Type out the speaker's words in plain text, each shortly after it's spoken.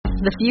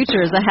The future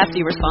is a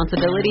hefty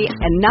responsibility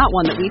and not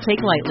one that we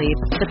take lightly.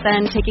 But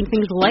then taking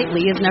things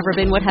lightly has never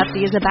been what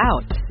Hefty is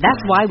about. That's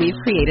why we've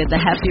created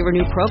the Hefty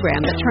Renew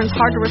program that turns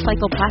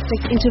hard-to-recycle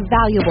plastics into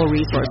valuable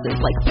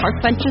resources like park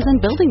benches and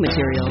building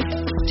materials.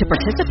 To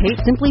participate,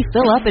 simply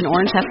fill up an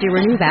orange Hefty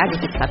Renew bag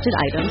with accepted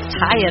items,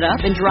 tie it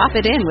up, and drop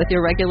it in with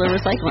your regular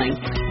recycling.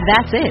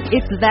 That's it.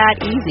 It's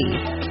that easy.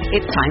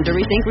 It's time to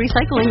rethink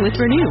recycling with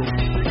Renew.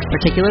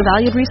 Particular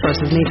valued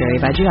resources may vary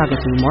by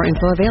geography. More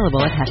info available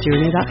at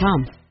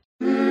heftyrenew.com.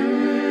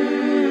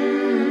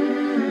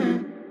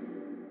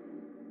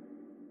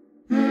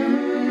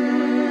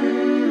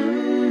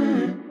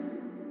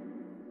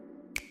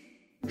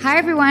 Hi,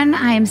 everyone.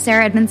 I am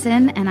Sarah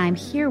Edmondson, and I'm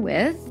here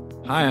with...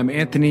 Hi, I'm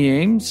Anthony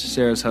Ames,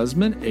 Sarah's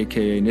husband,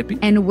 a.k.a. Nippy.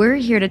 And we're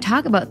here to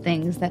talk about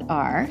things that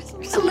are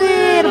a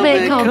little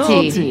bit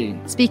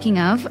culty. Speaking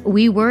of,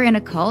 we were in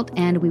a cult,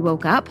 and we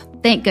woke up,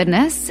 thank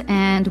goodness,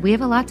 and we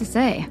have a lot to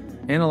say.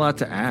 And a lot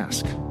to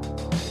ask.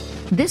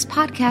 This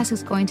podcast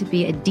is going to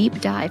be a deep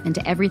dive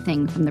into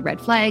everything from the red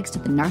flags to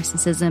the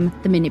narcissism,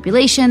 the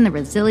manipulation, the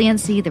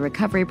resiliency, the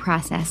recovery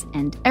process,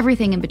 and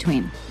everything in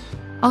between.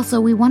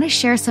 Also, we want to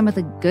share some of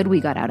the good we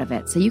got out of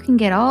it so you can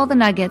get all the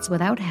nuggets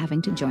without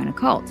having to join a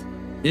cult.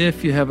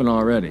 If you haven't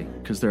already,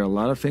 because there are a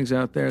lot of things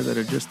out there that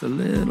are just a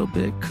little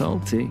bit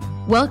culty.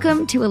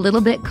 Welcome to A Little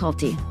Bit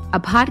Culty,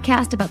 a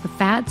podcast about the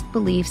fads,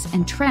 beliefs,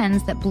 and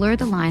trends that blur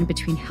the line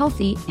between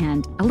healthy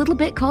and a little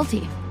bit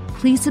culty.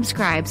 Please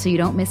subscribe so you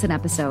don't miss an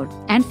episode.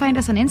 And find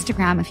us on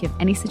Instagram if you have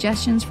any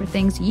suggestions for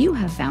things you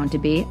have found to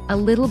be a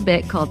little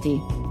bit culty.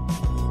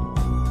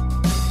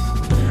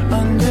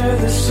 Under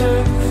the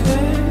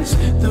surface,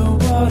 the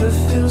water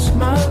fills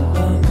my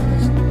lungs.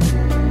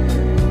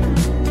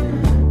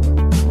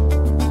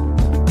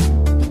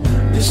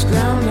 This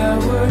ground I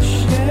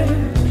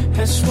worship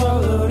has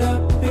swallowed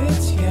up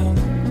its young.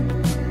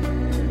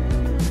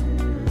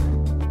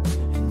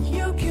 And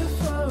you give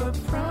for a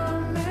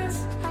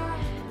promise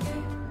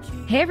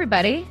Hey,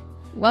 everybody.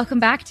 Welcome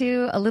back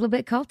to A Little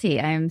Bit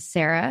Culty. I'm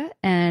Sarah,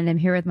 and I'm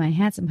here with my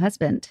handsome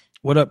husband.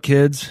 What up,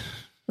 kids?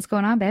 What's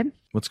going on, babe?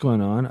 What's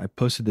going on? I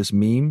posted this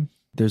meme.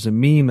 There's a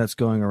meme that's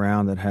going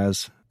around that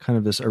has kind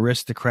of this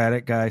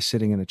aristocratic guy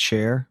sitting in a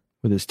chair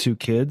with his two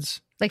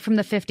kids. Like from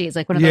the 50s,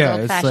 like one of those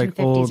old-fashioned it's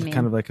like 50s old, memes.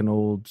 kind of like an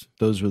old,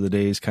 those were the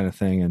days kind of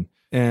thing.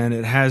 And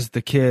it has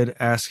the kid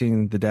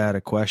asking the dad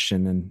a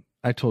question. And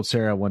I told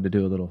Sarah I wanted to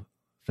do a little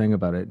thing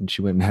about it. And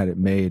she went and had it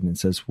made. And it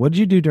says, what did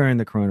you do during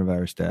the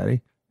coronavirus,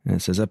 Daddy? And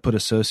it says, I put a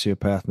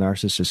sociopath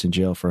narcissist in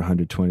jail for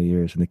 120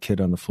 years. And the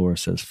kid on the floor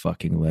says,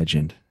 fucking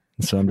legend.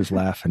 And so I'm just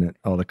laughing at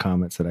all the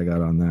comments that I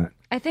got on that.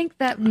 I think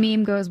that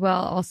meme goes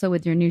well also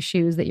with your new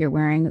shoes that you're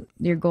wearing,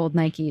 your gold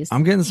Nikes.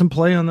 I'm getting some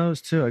play on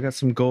those too. I got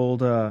some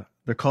gold,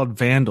 they're called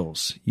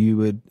Vandals. You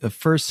would have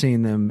first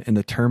seen them in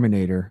the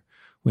Terminator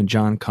when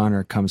John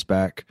Connor comes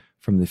back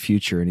from the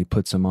future and he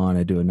puts them on.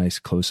 I do a nice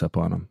close up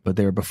on them. But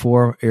they were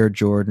before Air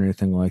Jordan or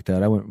anything like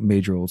that. I went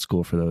major old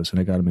school for those and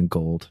I got them in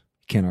gold.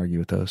 Can't argue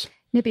with those.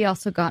 Nippy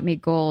also got me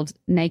gold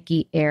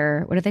Nike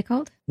Air. What are they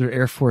called? They're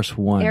Air Force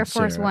One. Air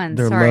Force One.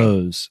 They're sorry.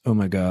 lows. Oh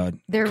my God.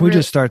 They're Can we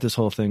just start this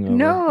whole thing over?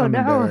 No, I'm no.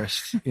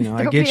 embarrassed. You know,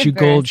 I Don't get be you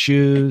gold embarrassed.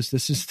 shoes.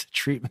 This is the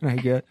treatment I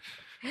get.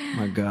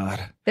 My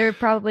God. They're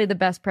probably the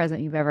best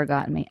present you've ever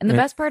gotten me. And the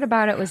best part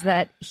about it was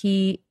that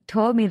he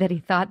told me that he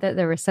thought that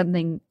there was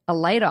something, a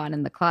light on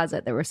in the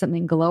closet. There was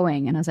something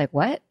glowing. And I was like,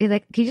 what? He's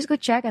like, can you just go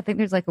check? I think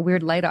there's like a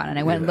weird light on. And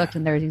I went and looked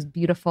and there were these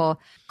beautiful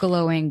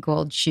glowing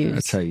gold shoes.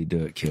 That's how you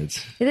do it,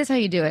 kids. It is how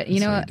you do it. You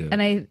know,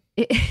 and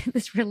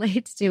this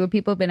relates to what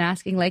people have been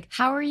asking, like,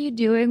 how are you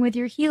doing with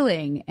your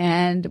healing?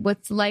 And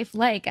what's life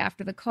like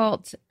after the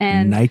cult?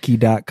 And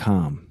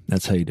Nike.com.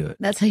 That's how you do it.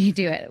 That's how you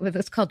do it.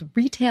 It's called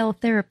retail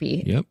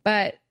therapy. Yep.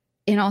 But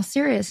in all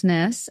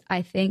seriousness,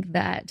 I think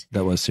that...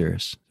 That was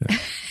serious. Yeah.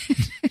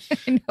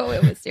 I know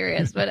it was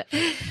serious, but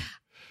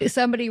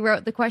somebody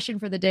wrote, the question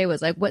for the day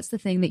was like, what's the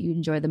thing that you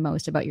enjoy the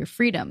most about your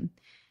freedom?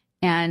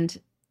 And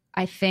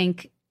I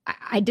think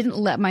I didn't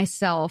let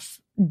myself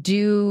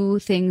do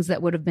things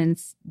that would have been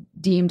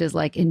deemed as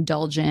like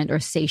indulgent or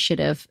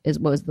satiative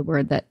was the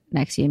word that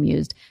Nexium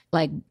used,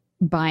 like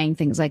buying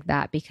things like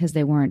that because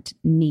they weren't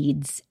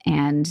needs.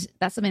 And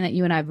that's something that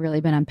you and I have really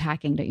been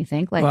unpacking, don't you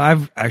think? Like, well,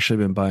 I've actually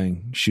been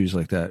buying shoes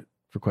like that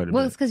for quite a bit.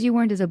 Well, it's because you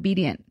weren't as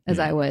obedient as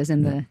I was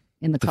in the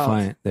cult.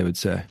 Defiant, they would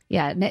say.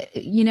 Yeah.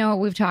 You know,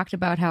 we've talked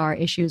about how our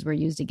issues were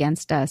used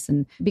against us.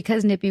 And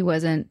because Nippy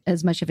wasn't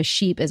as much of a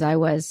sheep as I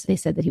was, they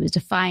said that he was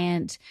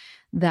defiant,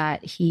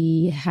 that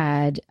he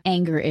had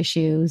anger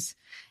issues.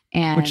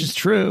 Which is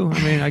true.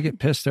 I mean, I get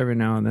pissed every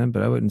now and then,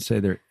 but I wouldn't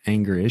say they're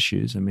anger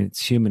issues. I mean,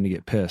 it's human to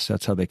get pissed.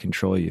 That's how they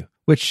control you,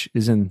 which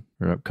is in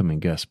our upcoming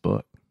guest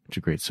book. It's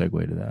a great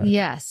segue to that.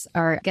 Yes.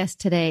 Our guest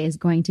today is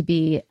going to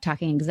be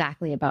talking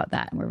exactly about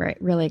that. And we're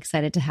really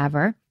excited to have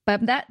her.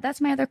 But that's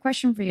my other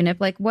question for you, Nip.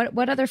 Like,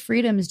 what other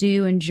freedoms do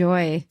you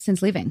enjoy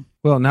since leaving?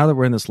 Well, now that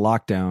we're in this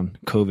lockdown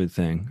COVID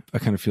thing, I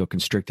kind of feel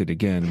constricted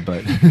again.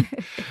 But,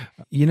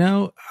 you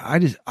know, I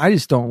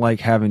just don't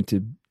like having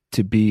to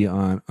to be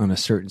on a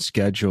certain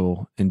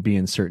schedule and be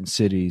in certain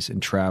cities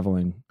and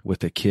traveling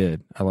with a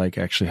kid. I like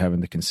actually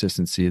having the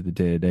consistency of the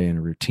day to day and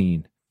a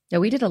routine. Yeah,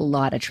 we did a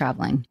lot of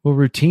traveling. Well,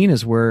 routine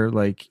is where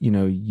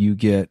you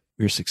get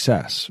your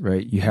success,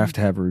 right? You have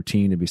to have a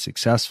routine to be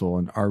successful.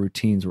 And our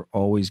routines were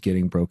always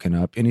getting broken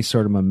up. Any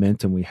sort of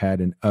momentum we had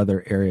in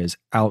other areas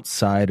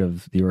outside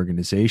of the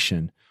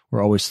organization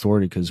were always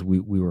thwarted because we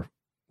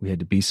had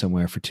to be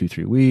somewhere for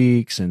 2-3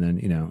 weeks. And then,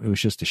 it was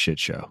just a shit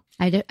show.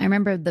 I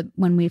remember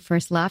when we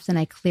first left and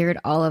I cleared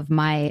all of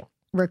my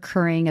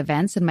recurring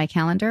events in my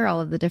calendar,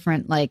 all of the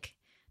different, like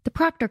the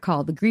proctor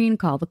call, the green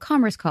call, the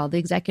commerce call, the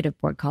executive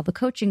board call, the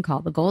coaching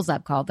call, the goals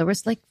up call. There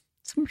was like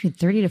somewhere between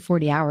 30 to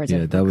 40 hours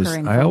of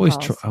recurring I phone always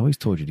calls. I always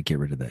told you to get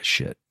rid of that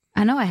shit.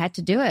 I know I had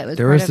to do it. It was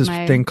there part was of this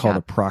my thing called a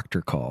job.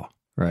 proctor call,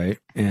 right?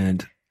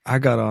 And I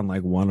got on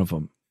like one of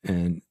them,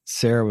 and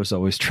Sarah was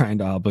always trying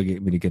to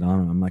obligate me to get on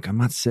them. I'm like, I'm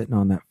not sitting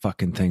on that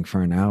fucking thing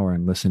for an hour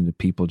and listening to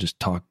people just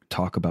talk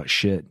about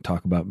shit,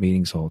 talk about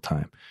meetings the whole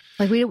time.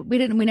 Like we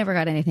never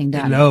got anything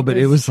done. No, but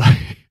it was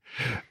like,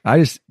 I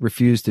just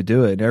refused to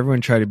do it. And everyone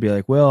tried to be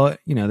like, well,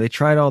 they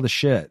tried all the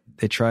shit.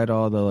 They tried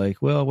all the like,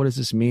 well, what does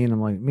this mean?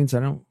 I'm like, it means I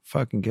don't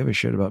fucking give a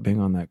shit about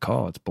being on that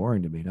call. It's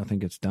boring to me. Nothing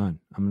gets done.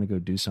 I'm going to go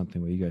do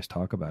something where you guys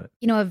talk about it.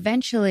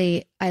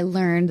 Eventually I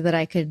learned that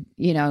I could,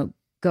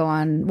 go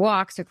on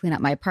walks or clean up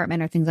my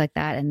apartment or things like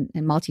that and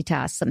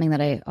multitask, something that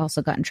I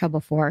also got in trouble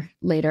for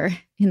later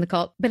in the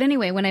cult. But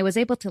anyway, when I was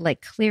able to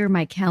like clear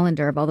my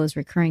calendar of all those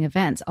recurring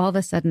events, all of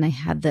a sudden I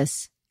had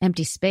this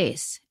empty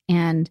space.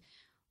 And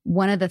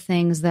one of the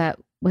things that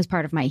was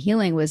part of my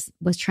healing was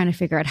trying to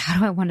figure out how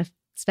do I want to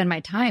spend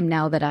my time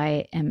now that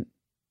I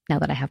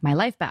have my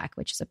life back,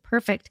 which is a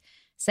perfect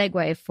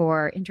segue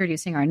for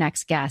introducing our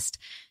next guest,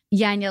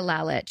 Janja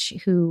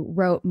Lalich, who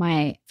wrote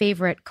my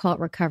favorite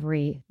cult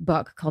recovery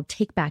book called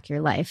Take Back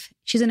Your Life.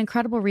 She's an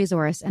incredible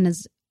resource and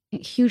is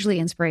hugely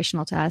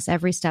inspirational to us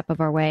every step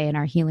of our way in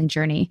our healing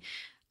journey.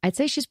 I'd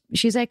say she's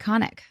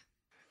iconic.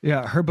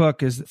 Yeah, her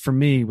book was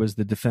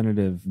the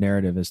definitive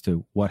narrative as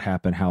to what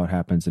happened, how it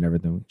happens, and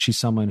everything. She's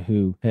someone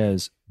who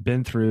has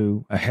been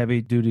through a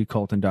heavy-duty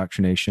cult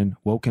indoctrination,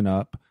 woken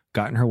up,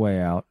 gotten her way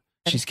out.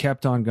 She's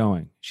kept on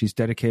going. She's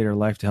dedicated her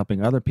life to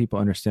helping other people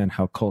understand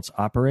how cults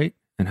operate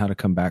and how to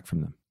come back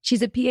from them.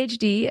 She's a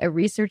PhD, a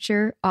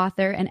researcher,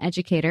 author, and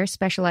educator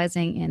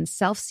specializing in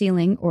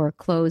self-sealing or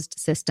closed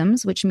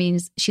systems, which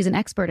means she's an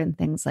expert in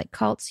things like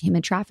cults,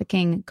 human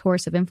trafficking,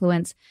 coercive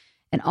influence,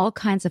 and all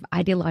kinds of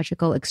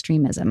ideological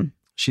extremism.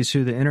 She's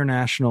who the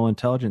international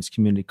intelligence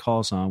community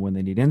calls on when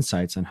they need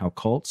insights on how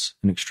cults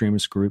and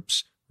extremist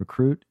groups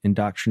recruit,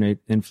 indoctrinate,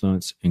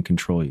 influence, and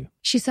control you.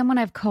 She's someone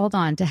I've called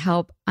on to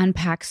help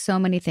unpack so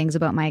many things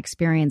about my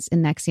experience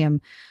in NXIVM.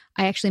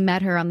 I actually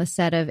met her on the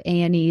set of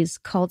A&E's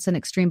Cults and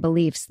Extreme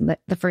Beliefs,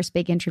 the first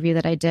big interview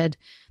that I did.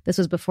 This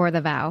was before The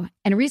Vow.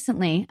 And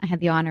recently, I had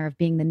the honor of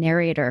being the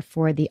narrator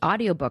for the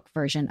audiobook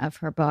version of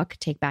her book,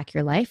 Take Back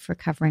Your Life,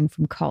 Recovering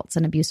from Cults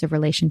and Abusive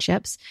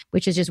Relationships,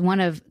 which is just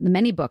one of the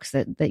many books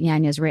that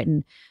Janja's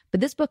written. But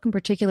this book in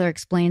particular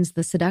explains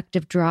the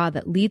seductive draw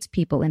that leads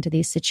people into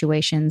these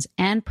situations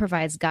and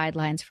provides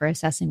guidelines for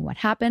assessing what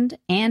happened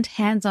and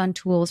hands-on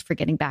tools for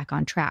getting back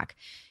on track.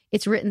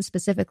 It's written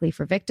specifically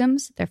for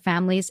victims, their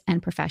families,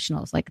 and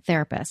professionals like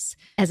therapists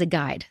as a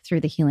guide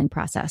through the healing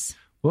process.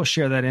 We'll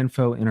share that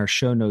info in our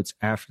show notes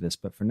after this,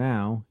 but for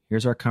now,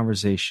 here's our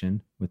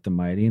conversation with the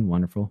mighty and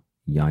wonderful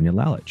Janja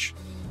Lalich.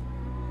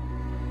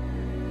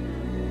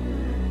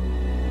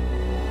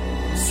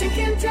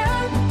 Sinking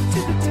down to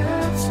the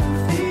depths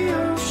of the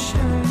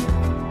ocean,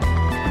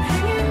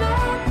 hanging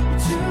on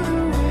to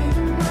the weight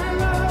of my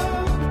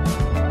love.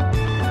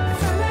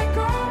 If I let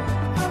go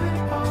of it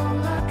all,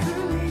 I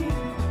could leave,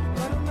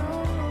 but I know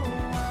I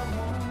won't.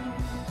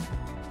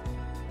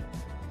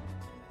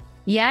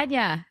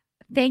 Janja,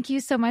 thank you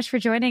so much for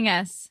joining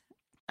us.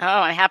 Oh,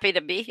 I'm happy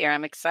to be here.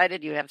 I'm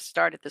excited you have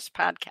started this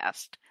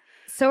podcast.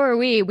 So are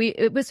we.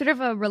 It was sort of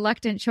a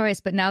reluctant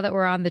choice, but now that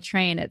we're on the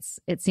train,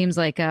 it seems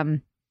like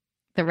the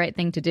right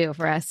thing to do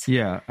for us.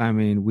 Yeah, I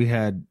mean, we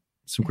had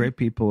some great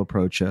people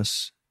approach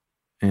us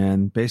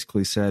and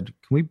basically said,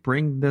 can we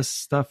bring this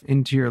stuff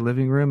into your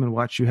living room and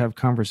watch you have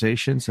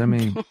conversations? I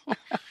mean,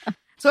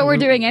 That's what we're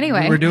doing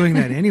anyway. We're doing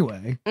that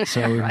anyway.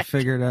 So we Right.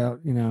 figured out,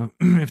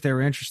 if they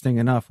were interesting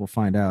enough, we'll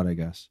find out, I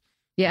guess.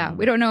 Yeah,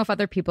 we don't know if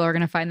other people are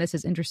going to find this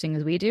as interesting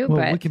as we do, Well,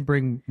 but we can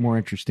bring more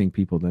interesting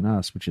people than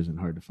us, which isn't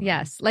hard to find.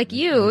 yes, like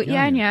you,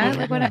 Janja.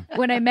 Like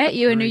when I met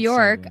you in New Great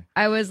York, segue.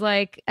 I was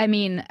like, I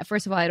mean,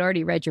 first of all, I'd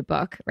already read your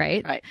book,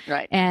 right?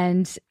 Right.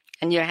 And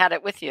And you had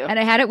it with you.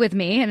 I had it with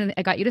me, and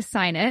I got you to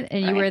sign it,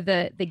 and you Right. were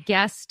the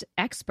guest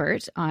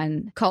expert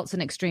on cults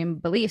and extreme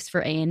beliefs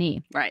for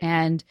A&E. Right.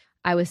 And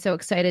I was so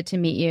excited to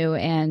meet you,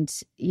 and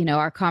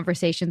our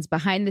conversations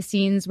behind the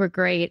scenes were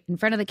great. In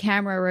front of the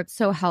camera were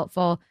so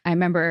helpful. I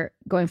remember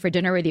going for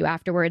dinner with you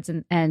afterwards,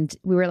 and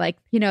we were like,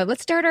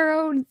 let's start our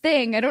own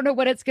thing. I don't know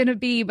what it's going to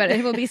be, but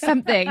it will be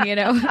something,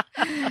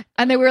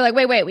 And then we were like,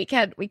 wait, we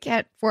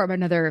can't form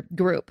another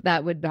group.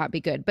 That would not be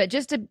good. But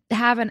just to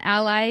have an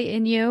ally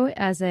in you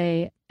as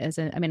a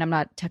I mean, I'm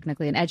not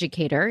technically an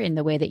educator in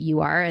the way that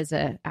you are as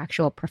an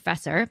actual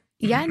professor.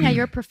 Janja,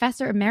 you're a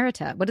professor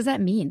emerita. What does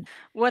that mean?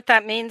 What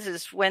that means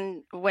is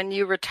when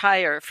you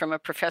retire from a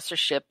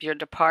professorship, your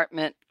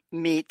department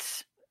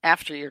meets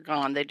after you're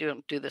gone. They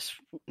don't do this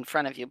in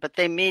front of you, but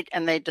they meet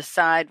and they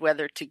decide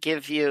whether to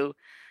give you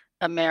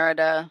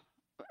emerita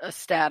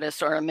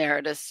status or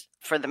emeritus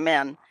for the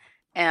men.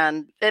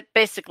 And it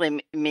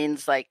basically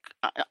means like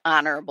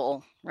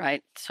honorable,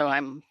 right? So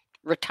I'm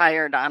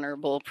retired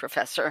honorable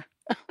professor.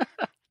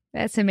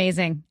 That's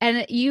amazing.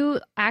 And you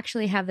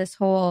actually have this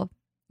whole,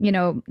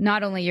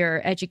 not only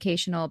your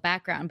educational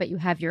background, but you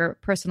have your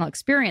personal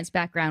experience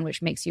background,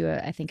 which makes you,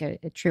 I think, a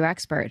true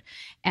expert.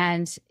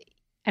 And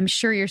I'm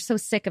sure you're so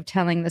sick of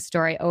telling the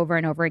story over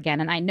and over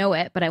again. And I know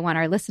it, but I want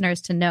our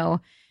listeners to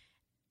know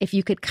if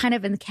you could kind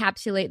of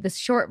encapsulate this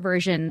short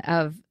version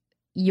of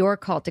your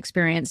cult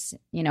experience,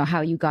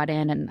 how you got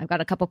in. And I've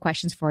got a couple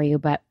questions for you.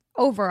 But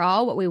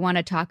overall, what we want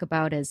to talk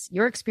about is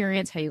your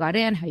experience, how you got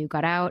in, how you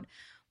got out,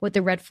 what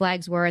the red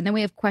flags were. And then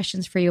we have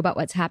questions for you about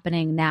what's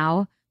happening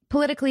now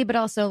politically, but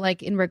also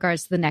like in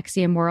regards to the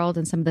NXIVM world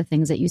and some of the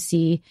things that you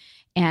see.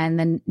 And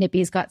then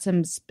Nippy's got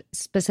some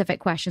specific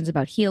questions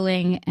about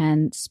healing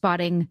and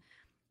spotting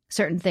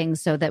certain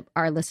things so that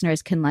our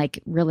listeners can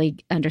like really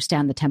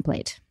understand the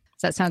template.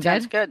 Does that sound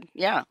Sounds good? good.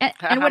 Yeah. And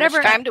How whatever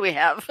much time do we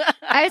have?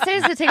 I would say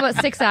it's going to take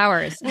about 6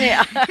 hours.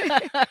 Yeah.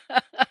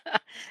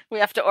 We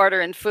have to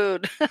order in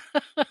food.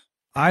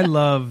 I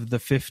love the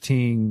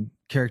 15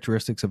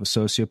 characteristics of a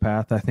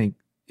sociopath. I think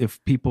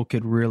if people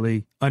could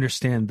really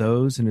understand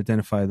those and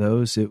identify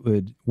those, it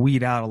would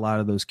weed out a lot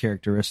of those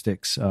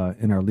characteristics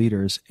in our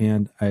leaders.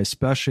 And I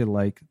especially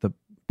like the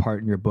part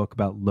in your book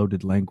about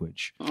loaded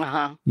language.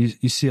 Uh-huh.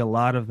 You see a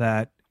lot of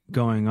that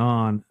going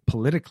on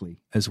politically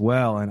as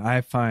well. And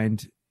I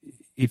find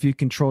if you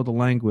control the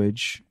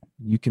language,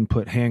 you can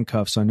put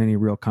handcuffs on any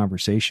real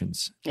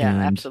conversations. Yeah,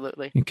 and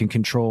absolutely. you can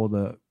control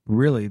the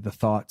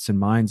thoughts and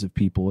minds of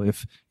people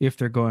if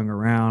they're going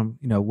around,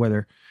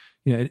 whether,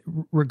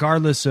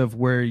 regardless of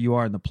where you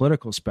are in the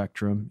political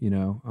spectrum,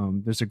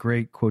 there's a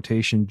great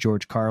quotation.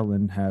 George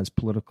Carlin has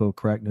political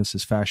correctness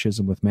is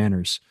fascism with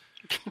manners.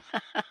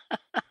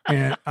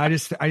 And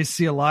I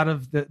see a lot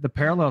of the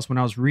parallels when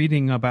I was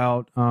reading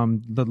about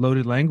the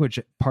loaded language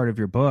part of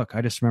your book.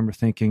 I just remember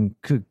thinking,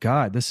 good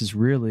God, this is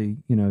really,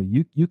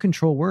 you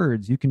control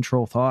words, you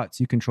control thoughts,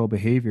 you control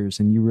behaviors,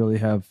 and you really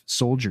have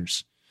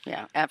soldiers.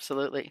 Yeah,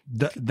 absolutely.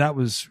 That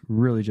was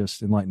really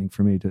just enlightening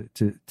for me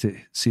to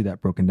see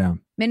that broken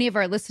down. Many of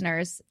our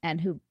listeners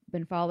and who've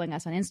been following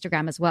us on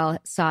Instagram as well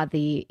saw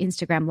the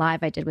Instagram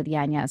live I did with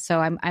Janja. So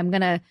I'm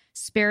going to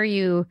spare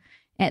you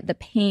at the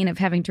pain of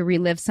having to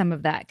relive some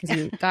of that because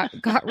you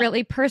got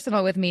really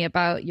personal with me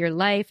about your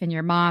life and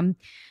your mom.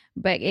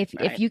 But if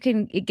you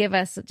can give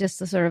us just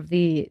the sort of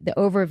the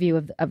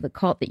overview of the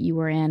cult that you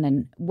were in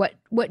and what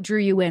drew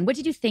you in, what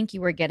did you think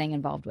you were getting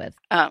involved with?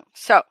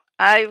 So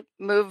I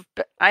moved.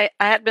 I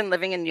had been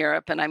living in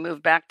Europe, and I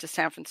moved back to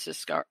San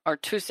Francisco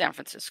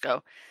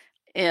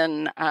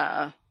in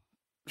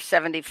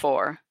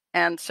 '74.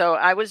 And so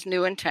I was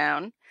new in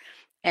town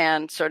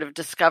and sort of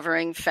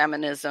discovering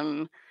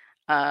feminism.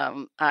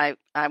 I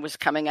was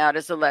coming out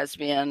as a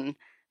lesbian.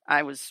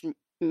 I was,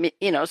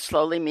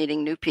 slowly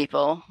meeting new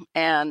people.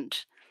 And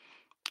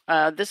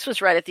this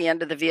was right at the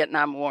end of the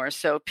Vietnam War.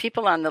 So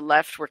people on the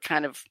left were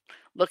kind of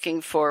looking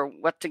for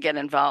what to get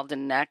involved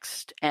in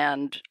next.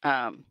 And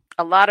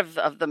a lot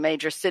of the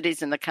major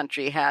cities in the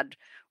country had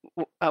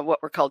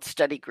what were called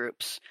study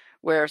groups,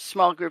 where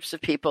small groups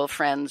of people,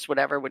 friends,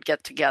 whatever, would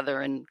get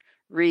together and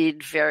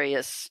read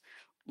various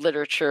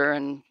literature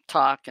and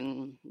talk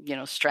and,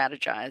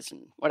 strategize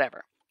and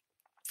whatever.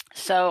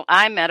 So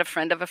I met a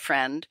friend of a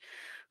friend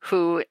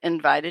who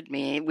invited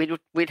me.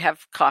 We'd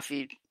have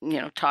coffee,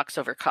 talks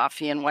over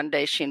coffee. And one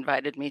day she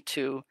invited me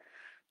to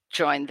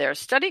join their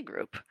study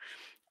group.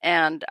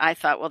 And I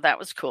thought, well, that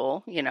was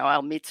cool.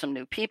 I'll meet some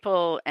new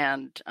people.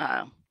 And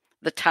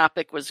the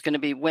topic was going to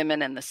be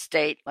women in the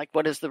state. Like,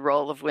 what is the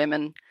role of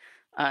women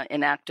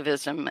in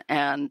activism?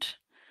 And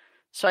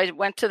so I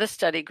went to the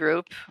study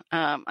group.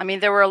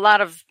 There were a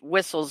lot of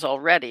whistles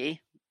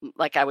already.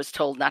 Like I was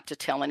told not to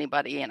tell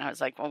anybody. And I was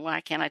like, well,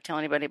 why can't I tell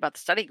anybody about the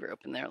study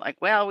group? And they're like,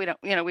 well, we don't,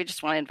 we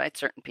just want to invite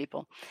certain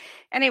people.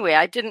 Anyway,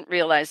 I didn't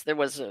realize there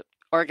was an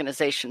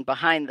organization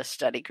behind the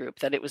study group,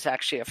 that it was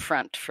actually a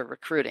front for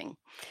recruiting.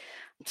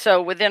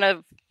 So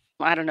within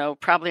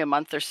probably a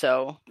month or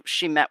so,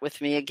 she met with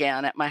me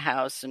again at my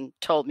house and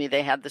told me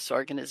they had this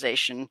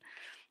organization,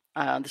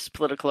 this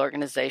political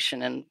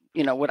organization, and,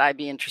 would I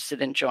be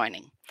interested in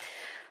joining?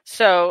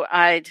 So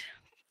I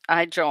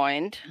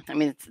joined.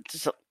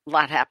 Just a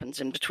lot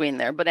happens in between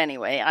there. But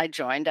anyway, I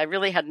joined. I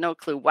really had no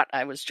clue what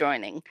I was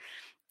joining.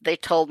 They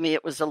told me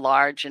it was a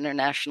large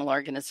international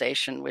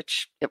organization,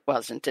 which it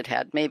wasn't. It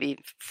had maybe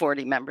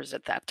 40 members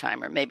at that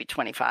time, or maybe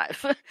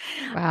 25.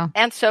 Wow.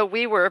 And so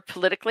we were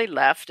politically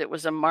left. It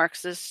was a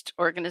Marxist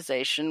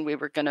organization. We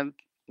were going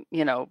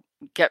to,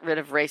 get rid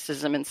of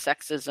racism and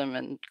sexism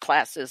and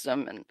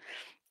classism and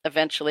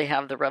eventually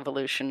have the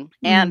revolution.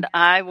 And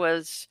I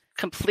was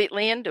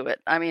completely into it.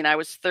 I mean, I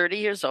was 30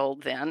 years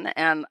old then,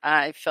 and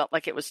I felt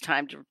like it was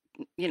time to,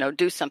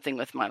 do something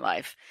with my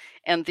life.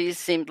 And these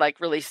seemed like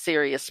really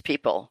serious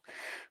people.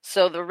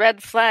 So the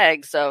red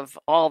flags of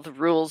all the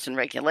rules and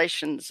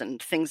regulations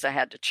and things I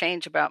had to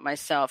change about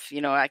myself,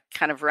 I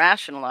kind of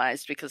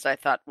rationalized because I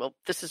thought, well,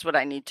 this is what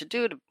I need to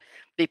do to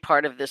be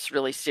part of this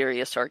really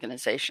serious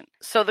organization.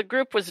 So the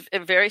group was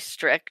very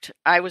strict.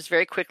 I was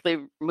very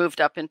quickly moved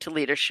up into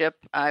leadership.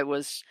 I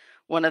was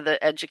one of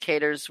the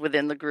educators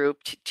within the group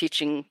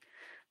teaching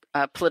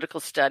political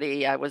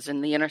study. I was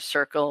in the inner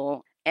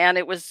circle. And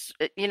it was,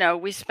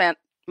 we spent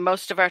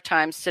most of our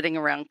time sitting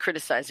around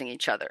criticizing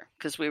each other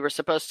because we were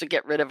supposed to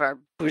get rid of our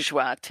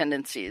bourgeois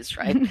tendencies,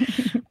 right?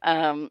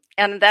 And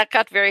that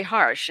got very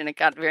harsh and it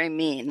got very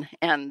mean.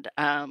 And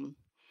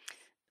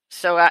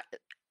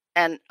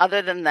and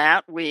other than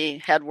that,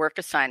 we had work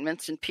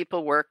assignments and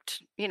people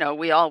worked,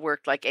 we all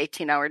worked like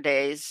 18-hour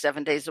days,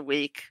 7 days a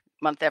week,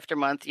 month after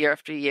month, year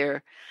after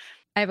year.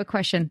 I have a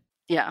question.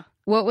 Yeah.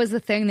 What was the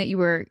thing that you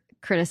were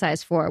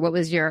criticized for? What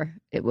was your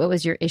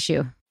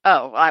issue?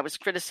 Oh, I was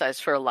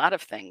criticized for a lot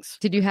of things.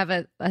 Did you have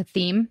a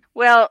theme?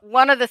 Well,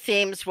 one of the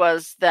themes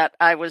was that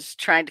I was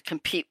trying to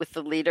compete with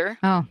the leader.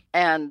 Oh.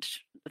 And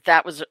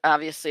that was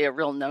obviously a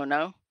real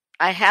no-no.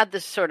 I had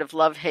this sort of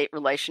love-hate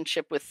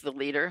relationship with the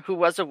leader, who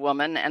was a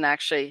woman and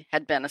actually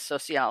had been a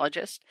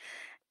sociologist.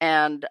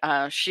 And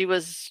she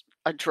was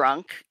a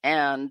drunk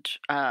and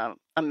a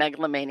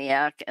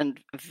megalomaniac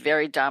and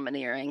very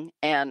domineering.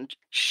 And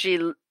she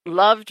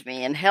loved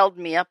me and held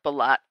me up a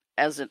lot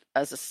as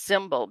a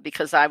symbol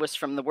because I was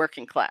from the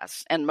working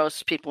class and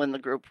most people in the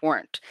group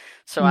weren't.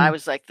 So I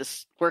was like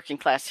this working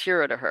class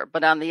hero to her.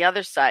 But on the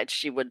other side,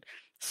 she would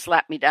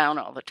slap me down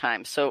all the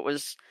time. So it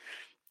was,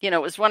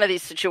 it was one of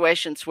these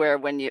situations where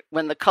when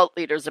the cult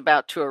leader is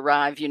about to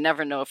arrive, you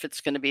never know if it's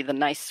going to be the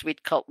nice,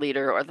 sweet cult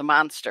leader or the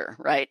monster,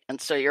 right?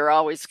 And so you're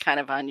always kind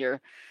of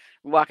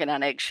walking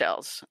on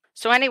eggshells.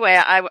 So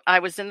anyway, I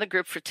was in the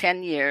group for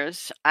 10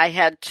 years. I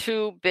had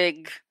two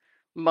big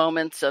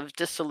moments of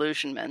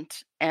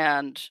disillusionment,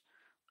 and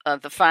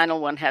the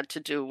final one had to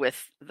do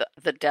with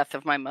the death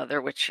of my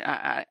mother, which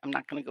I'm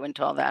not going to go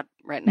into all that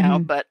right now.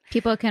 But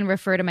people can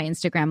refer to my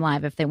Instagram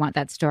live if they want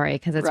that story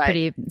because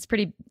it's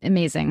pretty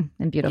amazing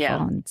and beautiful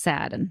and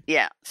sad and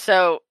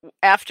So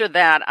after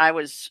that, I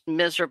was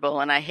miserable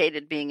and I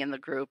hated being in the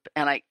group,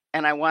 and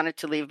I wanted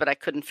to leave, but I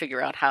couldn't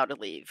figure out how to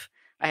leave.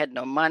 I had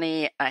no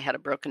money. I had a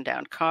broken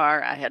down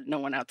car. I had no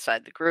one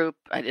outside the group.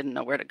 I didn't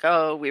know where to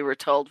go. We were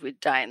told we'd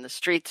die in the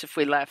streets if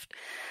we left.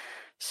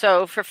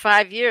 So for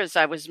 5 years,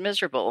 I was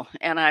miserable,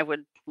 and I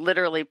would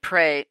literally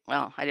pray.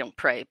 Well, I don't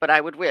pray, but I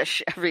would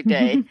wish every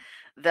day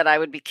that I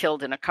would be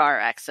killed in a car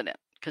accident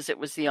because it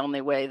was the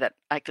only way that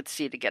I could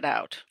see to get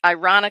out.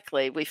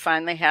 Ironically, we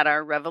finally had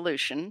our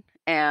revolution.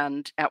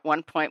 And at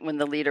one point when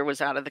the leader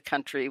was out of the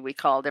country, we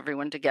called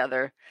everyone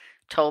together,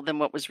 told them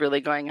what was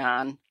really going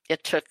on.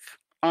 It took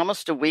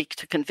almost a week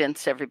to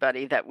convince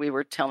everybody that we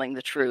were telling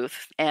the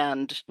truth.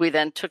 And we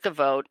then took a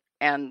vote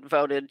and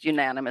voted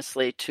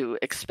unanimously to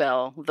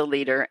expel the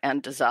leader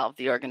and dissolve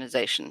the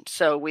organization.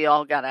 So we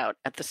all got out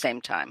at the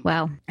same time.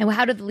 Wow. And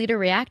how did the leader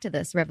react to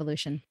this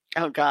revolution?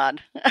 Oh,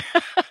 God.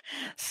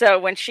 So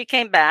when she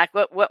came back,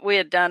 what we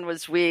had done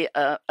was we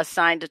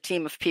assigned a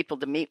team of people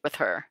to meet with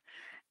her.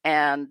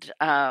 And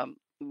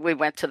we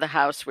went to the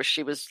house where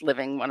she was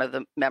living. One of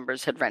the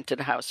members had rented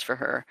a house for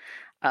her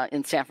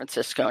in San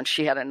Francisco, and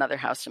she had another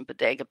house in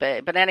Bodega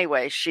Bay. But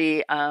anyway,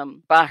 she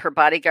her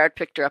bodyguard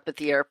picked her up at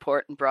the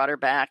airport and brought her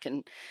back,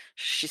 and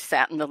she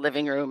sat in the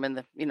living room,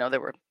 and there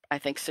were, I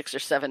think, 6 or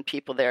 7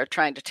 people there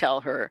trying to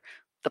tell her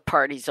the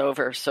party's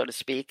over, so to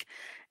speak.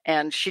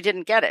 And she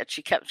didn't get it.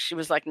 She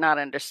was like not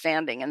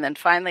understanding. And then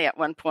finally, at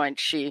one point,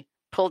 she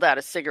pulled out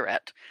a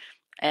cigarette.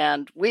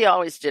 And we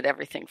always did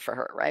everything for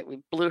her, right? We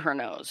blew her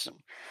nose.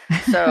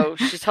 So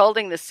she's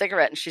holding this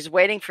cigarette and she's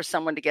waiting for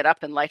someone to get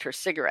up and light her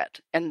cigarette.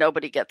 And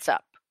nobody gets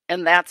up.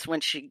 And that's when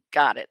she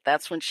got it.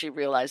 That's when she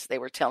realized they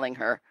were telling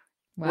her,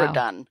 we're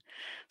done.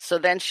 So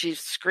then she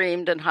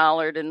screamed and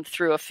hollered and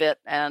threw a fit.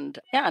 And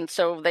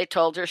so they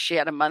told her she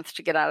had a month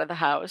to get out of the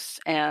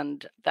house.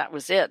 And that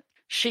was it.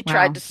 She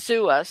tried to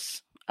sue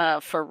us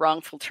for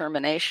wrongful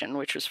termination,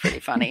 which was pretty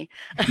funny.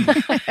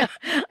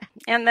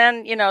 And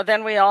then,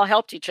 then we all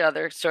helped each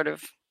other sort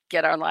of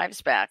get our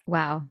lives back.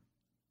 Wow.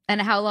 And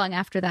how long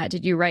after that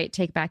did you write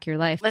Take Back Your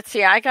Life? Let's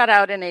see, I got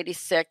out in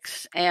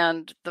 86,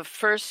 and the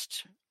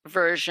first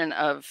version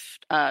of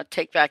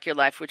Take Back Your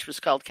Life, which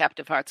was called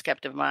Captive Hearts,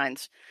 Captive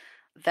Minds,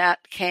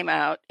 that came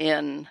out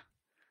in,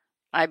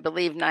 I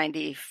believe,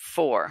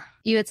 94.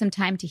 You had some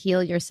time to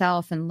heal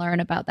yourself and learn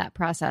about that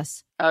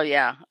process. Oh,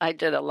 yeah. I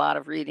did a lot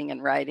of reading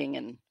and writing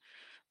and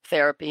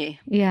therapy.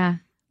 Yeah.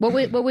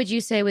 What would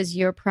you say was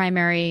your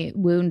primary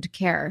wound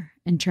care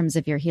in terms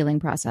of your healing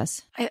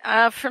process?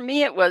 For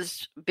me, it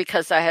was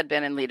because I had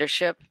been in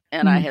leadership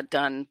and I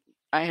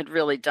had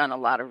really done a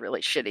lot of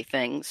really shitty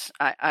things.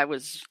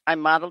 I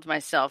modeled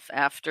myself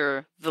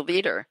after the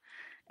leader,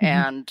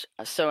 And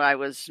so I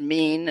was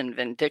mean and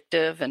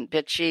vindictive and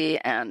bitchy,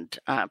 and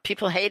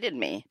people hated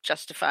me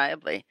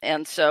justifiably.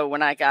 And so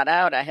when I got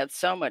out, I had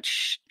so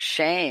much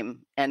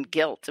shame and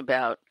guilt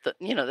about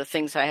the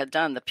things I had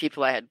done, the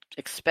people I had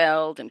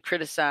expelled and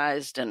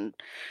criticized, and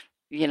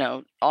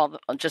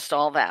just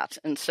all that.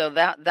 And so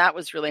that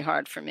was really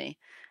hard for me.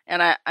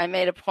 And I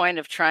made a point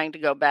of trying to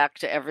go back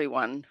to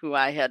everyone who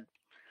I had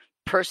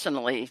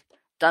personally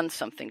done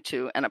something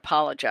to and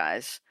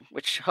apologize,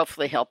 which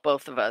hopefully helped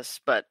both of us.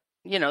 But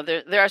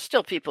there are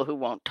still people who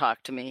won't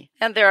talk to me.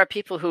 And there are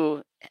people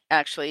who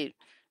actually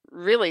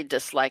really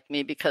dislike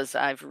me because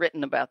I've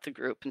written about the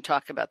group and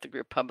talk about the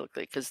group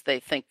publicly because they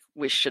think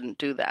we shouldn't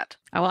do that.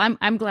 Oh, well,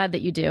 I'm glad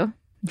that you do.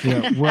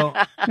 Yeah, well,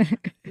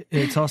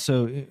 it's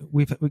also,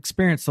 we've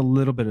experienced a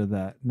little bit of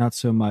that, not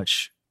so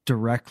much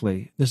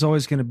directly. There's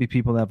always going to be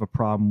people that have a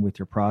problem with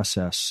your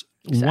process.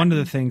 Exactly. One of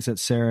the things that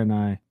Sarah and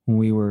I, when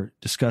we were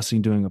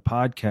discussing doing a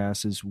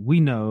podcast, is we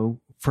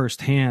know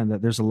firsthand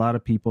that there's a lot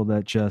of people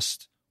that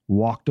just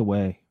walked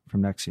away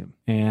from NXIVM.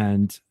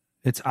 And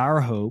it's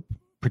our hope,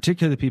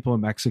 particularly the people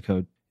in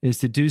Mexico, is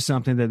to do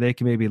something that they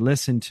can maybe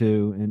listen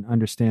to and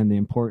understand the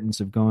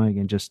importance of going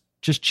and just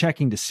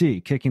checking to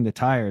see, kicking the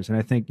tires. And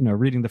I think,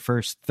 reading the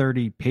first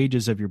 30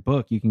 pages of your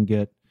book, you can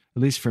get,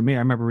 at least for me, I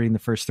remember reading the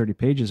first 30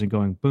 pages and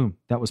going, boom,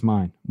 that was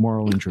mine,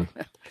 moral injury.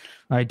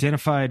 I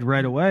identified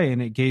right away,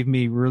 and it gave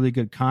me really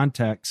good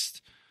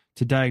context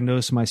to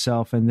diagnose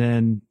myself and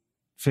then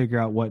figure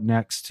out what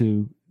next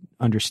to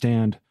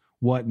understand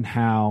what and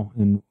how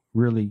and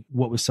really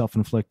what was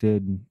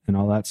self-inflicted and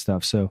all that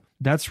stuff. So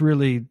that's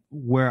really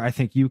where I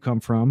think you come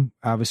from.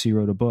 Obviously you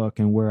wrote a book,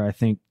 and where I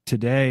think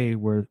today,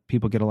 where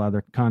people get a lot of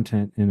their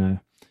content in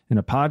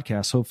a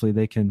podcast, hopefully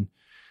they can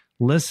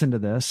listen to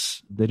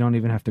this. They don't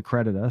even have to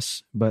credit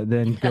us, but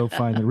then go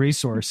find the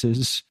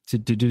resources to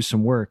do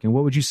some work. And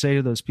what would you say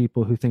to those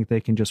people who think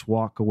they can just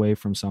walk away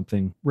from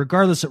something,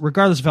 regardless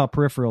of how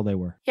peripheral they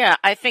were? Yeah,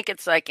 I think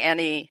it's like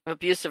any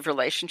abusive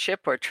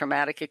relationship or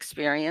traumatic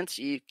experience.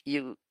 You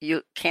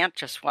can't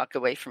just walk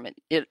away from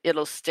it.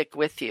 It'll stick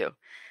with you.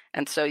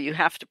 And so you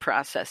have to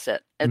process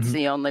it. It's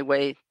the only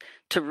way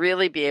to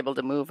really be able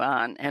to move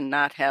on and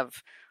not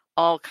have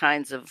all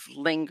kinds of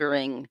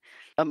lingering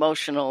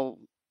emotional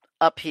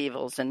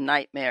upheavals and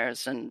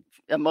nightmares and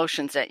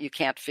emotions that you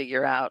can't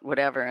figure out,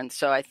 whatever. And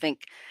so I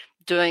think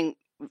doing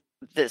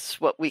this,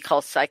 what we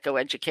call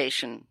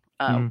psychoeducation,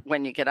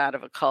 when you get out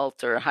of a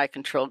cult or a high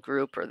control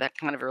group or that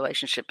kind of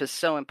relationship, is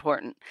so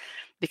important,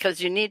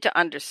 because you need to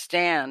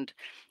understand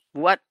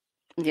what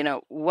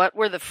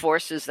were the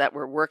forces that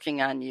were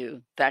working on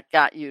you that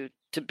got you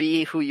to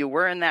be who you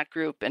were in that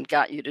group and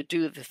got you to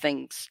do the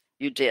things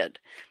you did.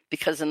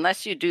 Because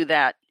unless you do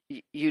that,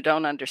 you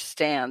don't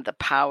understand the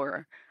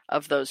power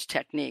of those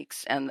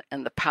techniques and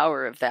the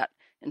power of that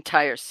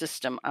entire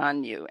system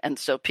on you. And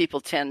so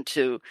people tend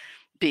to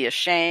be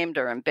ashamed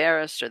or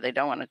embarrassed, or they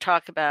don't want to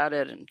talk about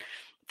it and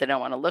they don't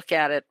want to look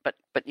at it, but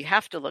you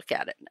have to look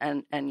at it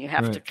and you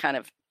have to kind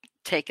of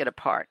take it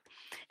apart.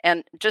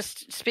 And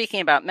just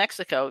speaking about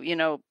Mexico,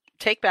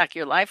 Take Back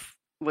Your Life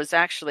was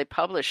actually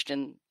published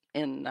in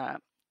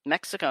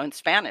Mexico in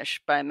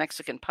Spanish by a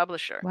Mexican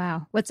publisher.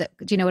 Wow. What's it?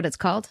 Do you know what it's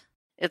called?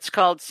 It's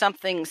called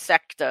something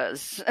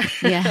sectas.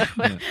 Yeah.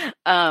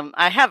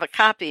 I have a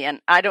copy,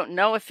 and I don't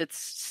know if it's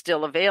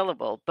still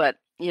available, but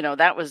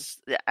that was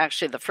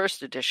actually the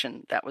first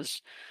edition that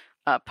was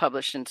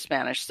published in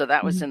Spanish. So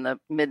that was in the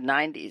mid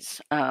 90s.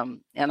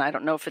 And I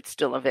don't know if it's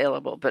still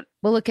available, but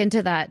we'll look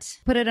into that.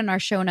 Put it in our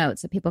show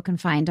notes that people can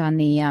find on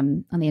the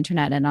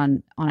internet and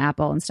on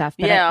Apple and stuff.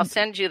 But I'll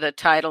send you the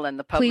title and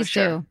the publisher.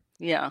 Please do.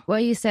 Yeah.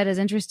 What you said is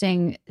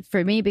interesting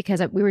for me,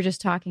 because we were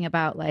just talking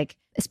about, like,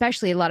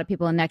 especially a lot of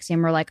people in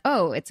NXIVM were like,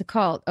 oh, it's a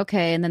cult.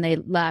 Okay. And then they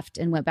left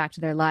and went back to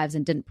their lives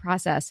and didn't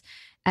process.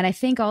 And I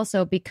think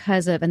also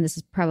because of, and this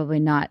is probably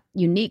not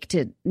unique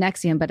to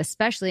NXIVM, but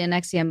especially in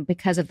NXIVM,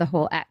 because of the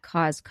whole at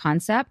cause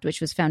concept,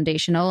 which was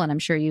foundational. And I'm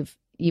sure you've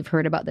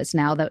heard about this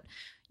now, that,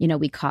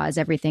 we cause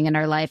everything in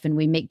our life and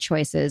we make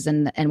choices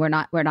and we're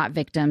not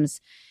victims.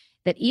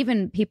 That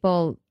even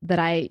people that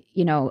I,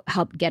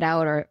 helped get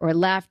out or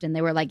left, and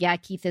they were like, yeah,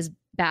 Keith is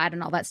bad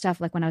and all that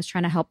stuff. Like when I was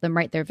trying to help them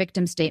write their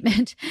victim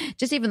statement,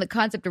 just even the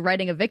concept of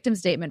writing a victim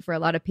statement for a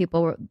lot of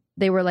people,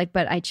 they were like,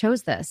 but I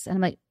chose this. And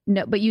I'm like,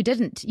 no, but you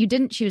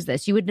didn't choose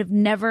this. You would have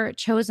never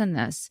chosen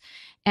this.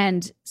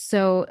 And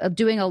so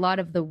doing a lot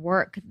of the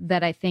work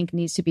that I think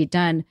needs to be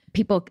done,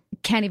 people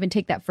can't even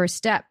take that first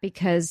step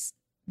because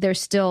they're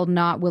still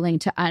not willing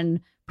to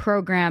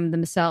unprogram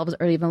themselves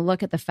or even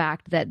look at the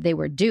fact that they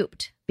were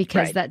duped,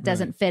 because that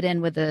doesn't fit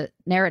in with the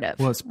narrative.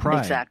 Well, it's pride.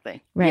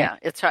 Exactly. Right. Yeah.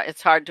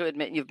 It's hard to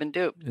admit you've been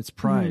duped. It's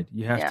pride.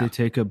 You have to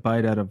take a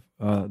bite out of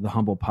the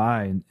humble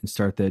pie and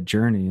start that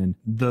journey. And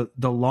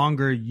the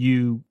longer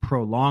you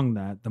prolong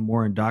that, the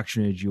more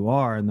indoctrinated you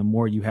are, and the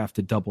more you have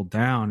to double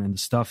down. And the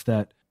stuff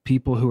that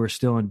people who are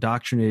still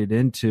indoctrinated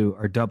into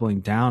are doubling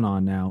down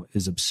on now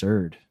is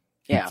absurd.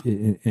 Yeah.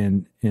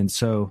 And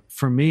so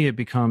for me, it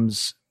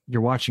becomes,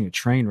 you're watching a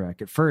train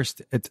wreck. At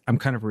first, I'm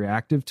kind of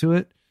reactive to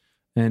it.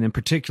 And in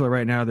particular,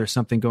 right now, there's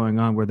something going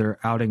on where they're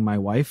outing my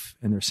wife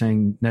and they're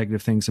saying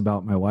negative things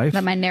about my wife.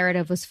 That my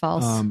narrative was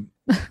false.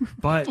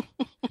 But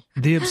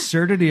the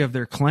absurdity of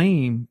their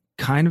claim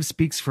kind of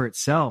speaks for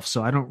itself.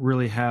 So I don't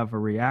really have a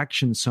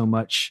reaction so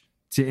much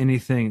to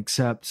anything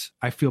except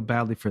I feel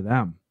badly for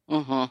them.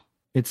 Mm-hmm.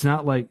 It's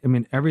not like, I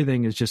mean,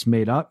 everything is just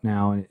made up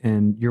now,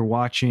 and you're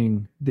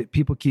watching that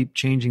people keep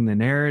changing the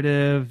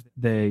narrative.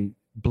 They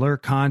blur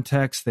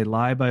context, they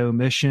lie by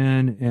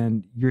omission,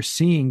 and you're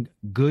seeing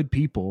good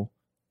people.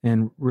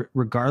 And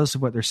regardless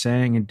of what they're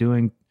saying and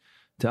doing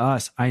to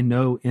us, I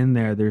know in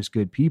there's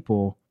good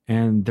people,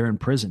 and they're in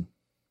prison.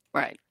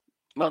 Right.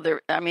 Well,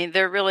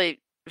 they're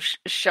really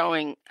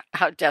showing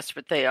how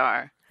desperate they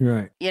are.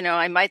 Right. You know,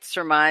 I might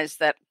surmise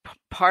that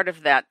part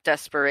of that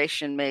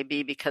desperation may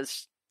be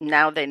because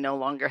now they no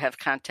longer have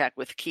contact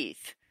with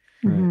Keith,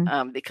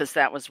 Mhm. because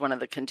that was one of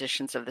the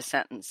conditions of the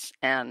sentence.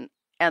 And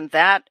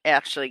that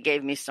actually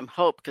gave me some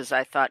hope, because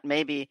I thought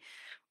maybe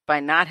by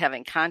not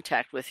having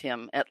contact with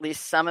him, at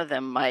least some of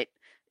them might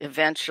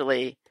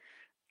eventually,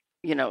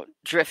 you know,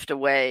 drift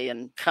away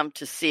and come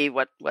to see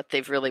what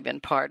they've really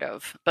been part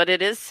of. But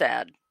it is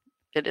sad.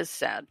 It is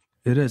sad.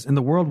 It is. And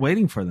the world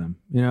waiting for them.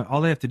 You know, all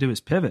they have to do is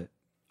pivot.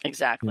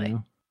 Exactly. You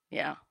know?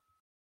 Yeah.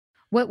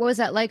 What was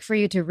that like for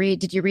you to read?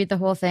 Did you read the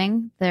whole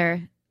thing,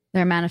 their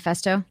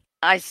manifesto?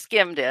 I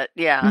skimmed it.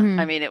 Yeah. Mhm.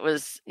 I mean, it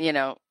was, you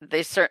know,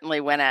 they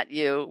certainly went at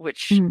you,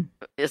 which Mhm.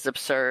 is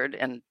absurd.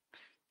 And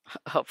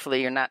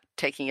hopefully you're not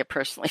taking it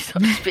personally, so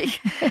to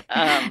speak.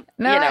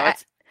 No, you know,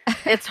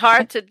 it's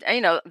hard to, you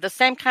know, the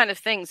same kind of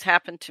things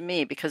happened to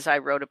me because I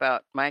wrote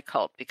about my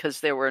cult, because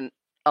there were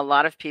a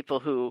lot of people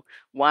who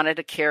wanted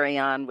to carry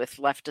on with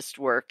leftist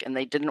work, and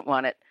they didn't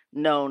want it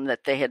known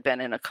that they had been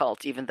in a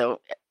cult, even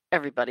though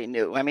everybody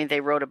knew. I mean,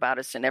 they wrote about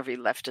us in every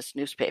leftist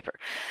newspaper.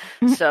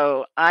 Mhm.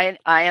 So I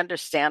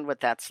understand what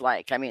that's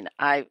like. I mean,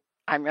 I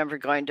remember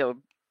going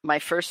to my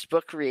first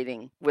book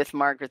reading with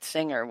Margaret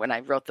Singer when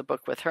I wrote the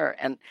book with her,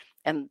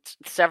 and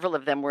several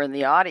of them were in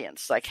the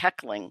audience, like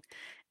heckling,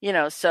 you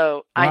know.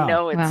 So I Wow.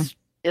 know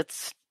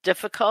it's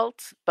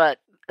difficult, but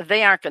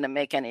they aren't going to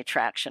make any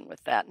traction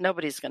with that.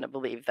 Nobody's going to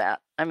believe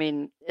that. I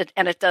mean,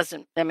 it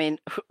doesn't. I mean,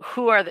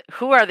 who are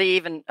they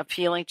even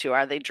appealing to?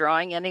 Are they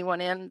drawing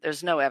anyone in?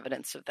 There's no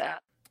evidence of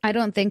that. I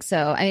don't think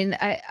so. I mean,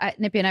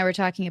 Nippy and I were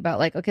talking about,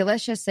 like, okay,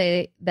 let's just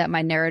say that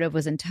my narrative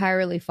was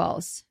entirely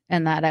false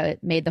and that I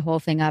made the whole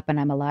thing up and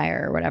I'm a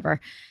liar or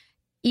whatever.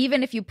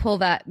 Even if you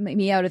pull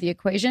me out of the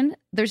equation,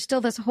 there's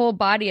still this whole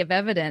body of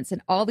evidence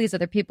and all these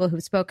other people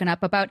who've spoken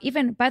up about,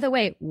 even, by the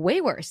way,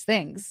 way worse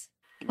things,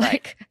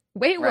 like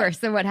way worse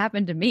than what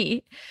happened to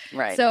me.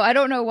 Right. So I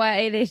don't know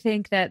why they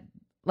think that,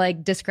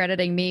 like,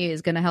 discrediting me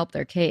is going to help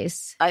their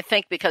case. I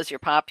think because you're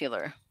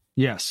popular.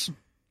 Yes,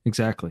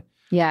 exactly.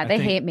 Yeah, they I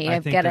think- hate me. I I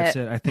think get that's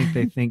it. I think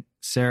they think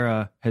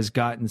Sarah has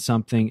gotten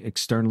something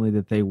externally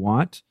that they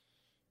want.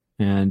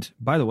 And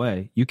by the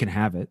way, you can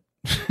have it.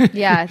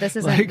 Yeah, this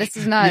isn't. This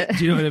is not.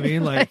 Do you know what I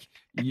mean? Like,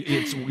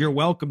 you're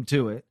welcome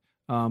to it.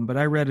 But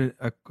I read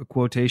a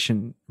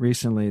quotation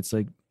recently. It's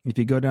like, if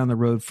you go down the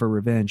road for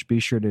revenge, be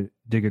sure to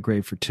dig a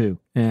grave for two.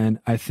 And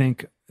I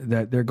think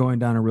that they're going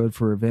down a road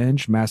for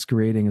revenge,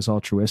 masquerading as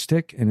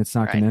altruistic, and it's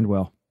not going to end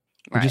well.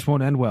 It just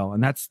won't end well.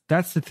 And that's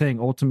the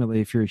thing.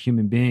 Ultimately, if you're a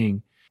human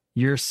being,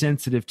 you're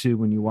sensitive to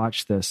when you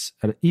watch this,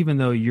 even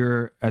though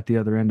you're at the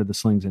other end of the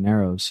slings and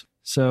arrows.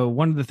 So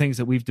one of the things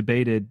that we've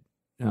debated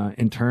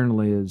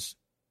internally is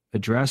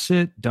address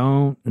it,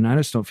 don't, and I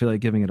just don't feel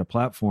like giving it a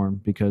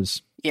platform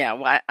because... Yeah,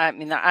 well, I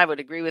mean, I would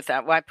agree with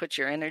that. Why put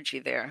your energy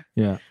there?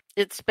 Yeah.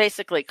 It's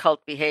basically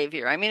cult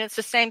behavior. I mean, it's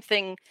the same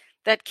thing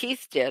that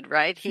Keith did,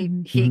 right?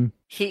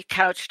 He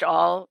couched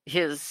all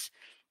his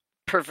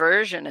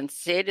perversion and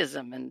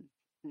sadism, and,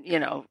 you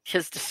know,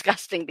 his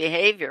disgusting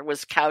behavior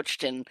was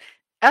couched in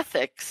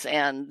ethics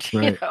and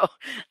you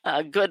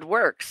know, good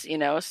works, you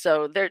know.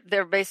 So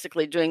they're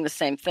basically doing the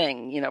same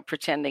thing, you know,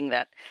 pretending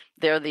that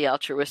they're the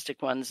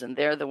altruistic ones and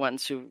they're the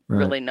ones who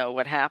really know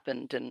what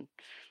happened. And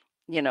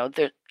you know,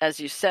 there, as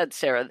you said,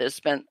 Sarah, there's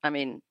been, I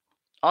mean,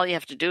 all you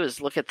have to do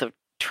is look at the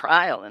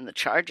trial and the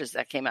charges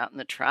that came out in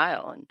the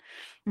trial,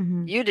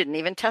 and you didn't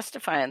even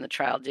testify in the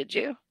trial, did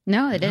you?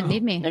 No, they didn't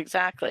need me.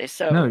 Exactly.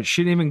 So no,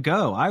 she didn't even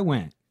go. I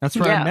went. That's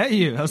where I met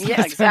you. That was the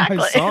last exactly.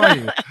 time I saw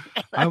you.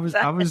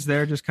 I was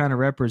there just kind of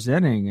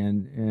representing,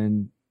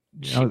 and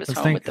she was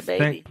home with the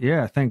baby.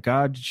 Thank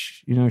God,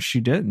 she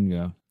didn't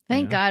go.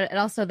 Thank God. And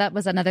also, that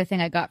was another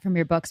thing I got from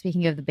your book.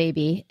 Speaking of the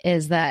baby,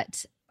 is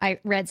that I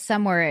read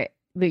somewhere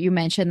that you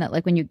mentioned that,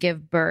 like, when you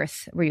give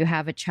birth, where you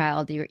have a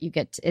child, you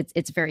get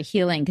it's very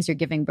healing because you're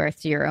giving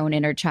birth to your own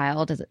inner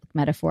child,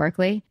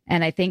 metaphorically.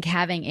 And I think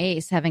having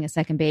a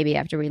second baby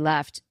after we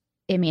left,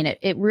 I mean,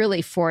 it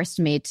really forced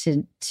me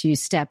to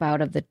step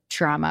out of the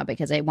trauma,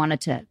 because I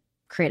wanted to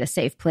create a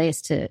safe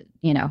place to,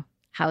 you know,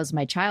 house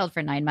my child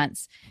for 9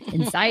 months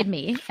inside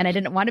me. And I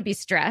didn't want to be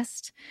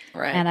stressed.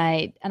 Right.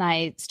 And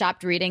I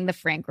stopped reading the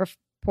Frank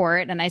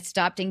report, and I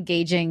stopped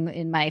engaging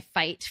in my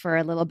fight for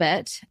a little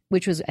bit,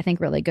 which was, I think,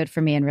 really good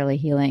for me and really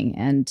healing.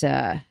 And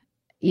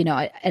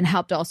and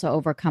helped also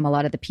overcome a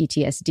lot of the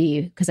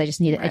PTSD because I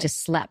Right.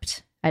 just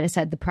slept. I just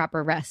had the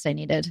proper rest I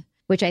needed,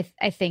 which I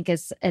think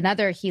is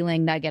another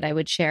healing nugget I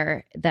would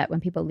share, that when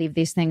people leave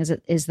these things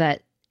is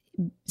that,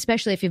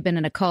 especially if you've been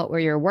in a cult where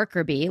you're a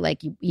worker bee,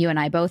 like you and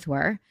I both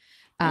were,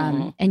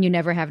 Mhm. and you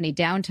never have any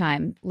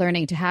downtime,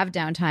 learning to have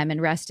downtime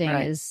and resting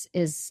Right.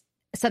 is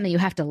something you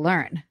have to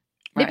learn.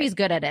 Right. Libby's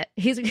good at it.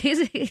 He's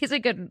a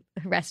good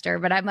rester,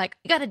 but I'm like,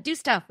 we got to do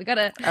stuff. We got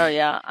to Oh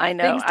yeah, I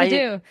know. things to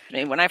do. I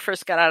mean, when I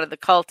first got out of the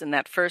cult in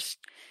that first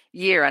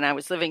year, and I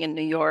was living in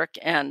New York,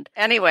 and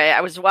anyway,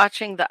 I was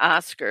watching the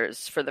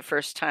Oscars for the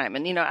first time,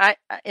 and I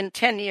in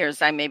 10 years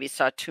I maybe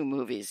saw 2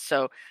 movies,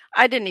 so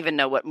I didn't even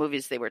know what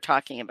movies they were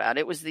talking about.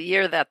 It was the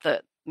year that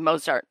the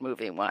Mozart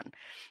movie won,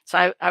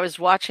 so I was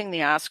watching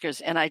the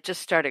Oscars, and I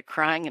just started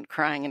crying and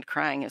crying and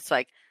crying. It's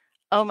like,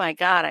 oh my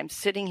God, I'm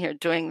sitting here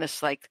doing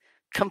this like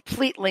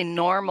completely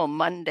normal,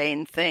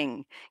 mundane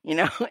thing,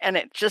 and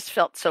it just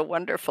felt so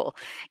wonderful.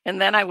 And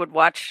then I would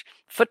watch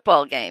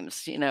football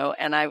games,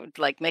 and I would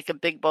like make a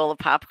big bowl of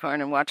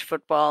popcorn and watch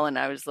football. And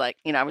I was like,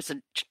 I was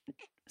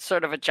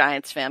sort of a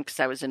Giants fan because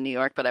I was in New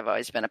York, but I've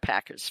always been a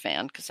Packers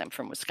fan because I'm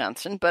from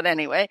Wisconsin. But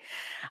anyway,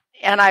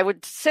 and I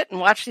would sit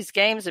and watch these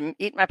games and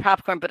eat my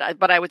popcorn, but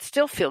I would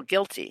still feel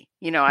guilty.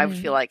 I would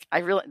feel like I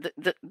really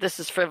this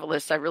is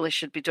frivolous. I really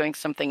should be doing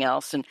something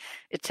else, and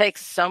it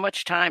takes so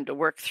much time to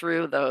work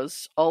through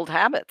those old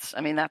habits.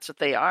 I mean, that's what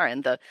they are,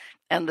 and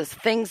the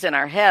things in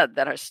our head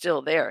that are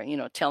still there,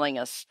 telling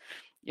us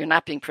you're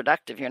not being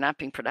productive. You're not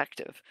being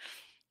productive.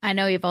 I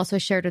know you've also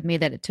shared with me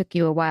that it took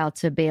you a while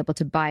to be able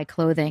to buy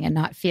clothing and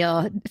not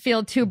feel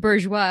too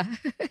bourgeois.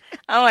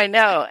 Oh, I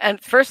know.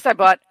 And first I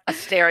bought a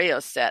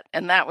stereo set,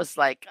 and that was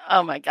like,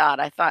 oh my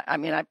God.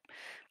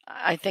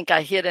 I think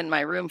I hid in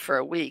my room for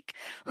a week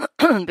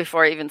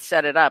before I even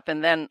set it up.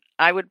 And then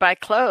I would buy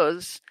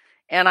clothes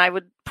and I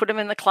would put them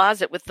in the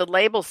closet with the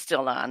label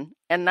still on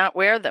and not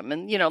wear them.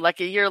 And,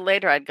 like a year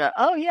later, I'd go,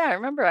 oh yeah, I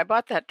remember I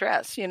bought that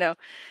dress,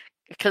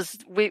 because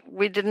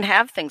we didn't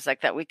have things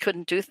like that. We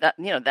couldn't do that.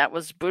 That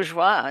was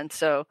bourgeois. And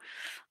so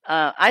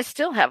I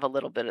still have a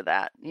little bit of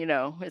that,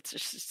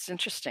 it's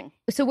interesting.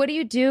 So what do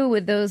you do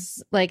with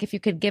those? Like, if you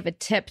could give a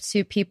tip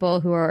to people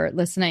who are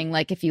listening,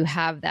 like if you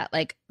have that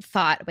like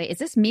thought, wait, is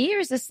this me or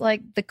is this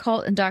like the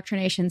cult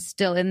indoctrination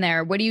still in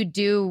there? What do you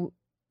do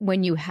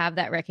when you have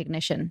that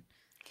recognition?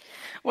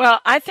 Well,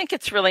 I think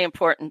it's really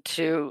important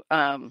to,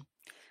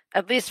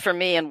 at least for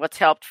me, and what's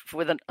helped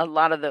with a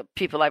lot of the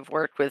people I've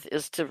worked with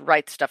is to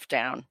write stuff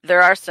down.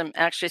 There are some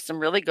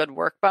really good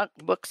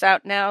workbooks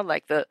out now,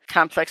 like the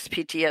Complex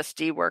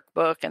PTSD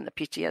workbook and the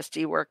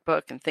PTSD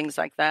workbook and things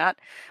like that.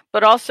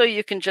 But also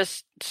you can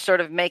just sort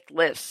of make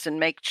lists and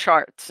make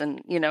charts.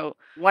 And,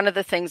 one of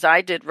the things I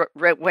did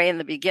right way in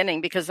the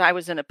beginning, because I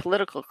was in a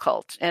political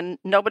cult and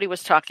nobody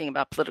was talking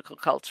about political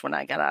cults when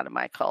I got out of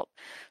my cult.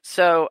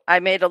 So I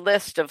made a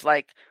list of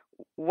like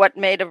what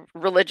made a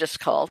religious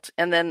cult,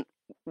 and then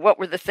what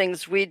were the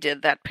things we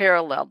did that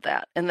paralleled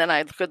that? And then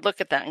I could look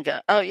at that and go,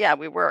 oh yeah,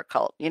 we were a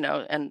cult,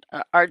 and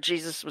our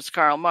Jesus was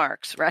Karl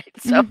Marx, right?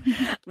 So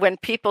when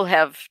people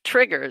have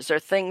triggers or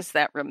things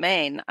that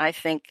remain, I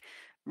think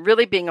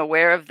really being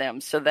aware of them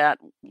so that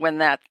when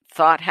that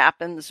thought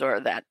happens or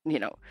that,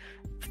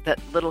 that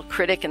little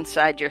critic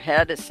inside your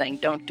head is saying,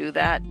 don't do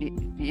that,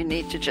 you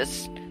need to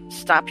just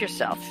stop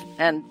yourself.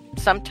 And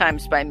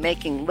sometimes by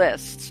making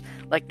lists,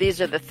 like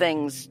these are the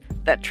things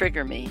that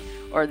trigger me,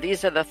 or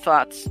these are the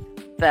thoughts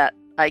that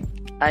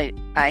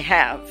I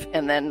have,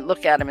 and then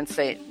look at them and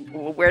say,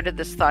 well, where did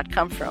this thought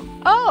come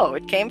from? Oh,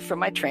 it came from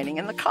my training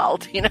in the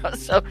cult,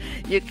 so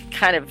you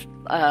kind of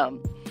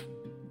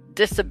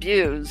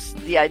disabuse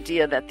the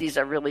idea that these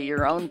are really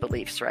your own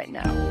beliefs right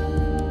now.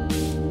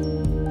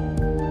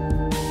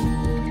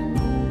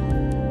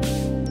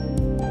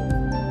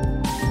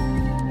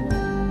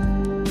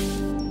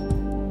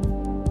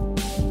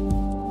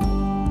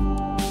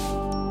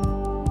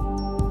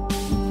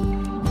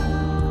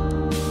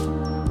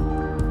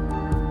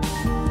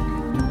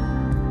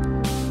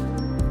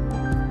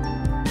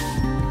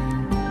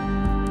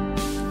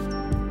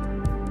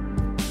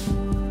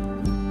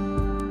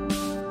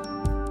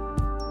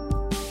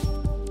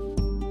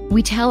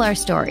 We tell our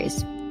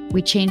stories.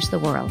 We change the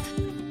world.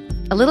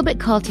 A Little Bit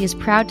Culty is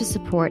proud to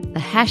support the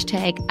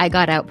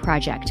 #IGotOut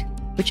project,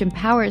 which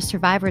empowers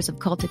survivors of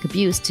cultic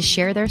abuse to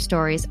share their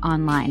stories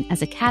online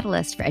as a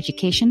catalyst for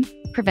education,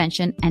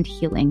 prevention, and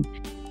healing.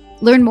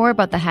 Learn more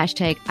about the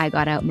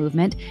 #IGotOut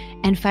movement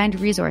and find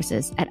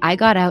resources at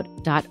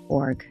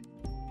igotout.org.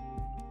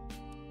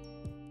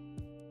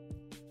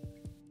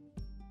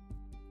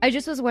 I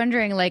just was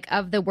wondering, like,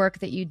 of the work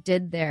that you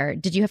did there,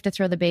 did you have to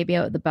throw the baby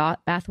out with the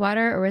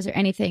bathwater, or was there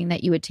anything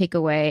that you would take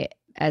away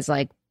as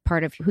like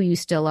part of who you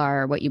still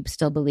are, or what you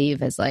still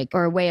believe as like,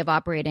 or a way of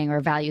operating or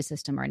a value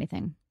system or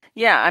anything?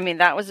 Yeah, I mean,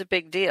 that was a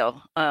big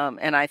deal.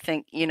 And I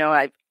think,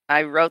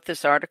 I wrote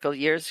this article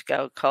years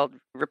ago called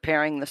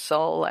Repairing the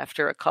Soul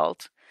After a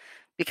Cult,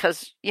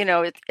 because,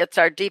 it's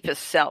our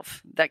deepest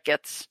self that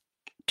gets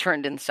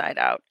turned inside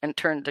out and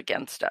turned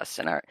against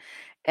us.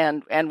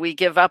 and we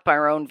give up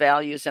our own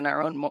values and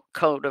our own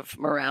code of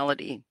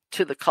morality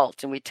to the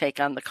cult, and we take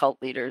on the cult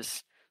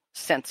leader's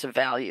sense of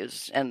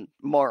values and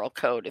moral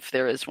code, if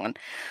there is one.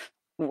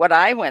 What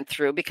I went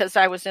through, because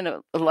I was in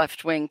a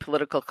left-wing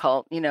political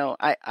cult,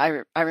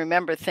 I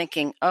remember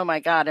thinking, oh my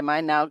God, am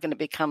I now going to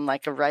become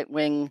like a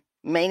right-wing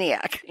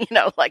maniac?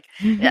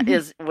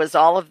 Was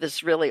all of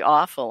this really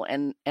awful?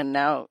 And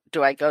now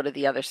do I go to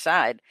the other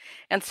side?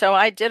 And so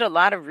I did a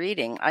lot of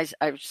reading. I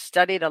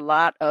studied a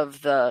lot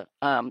of the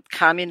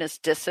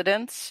communist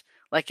dissidents,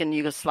 like in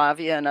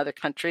Yugoslavia and other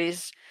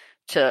countries,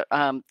 to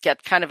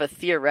get kind of a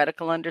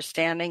theoretical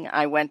understanding.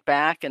 I went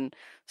back and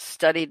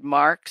studied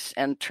Marx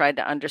and tried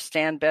to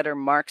understand better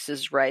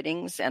Marx's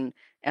writings and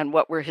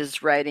what were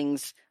his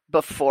writings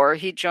before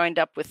he joined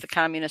up with the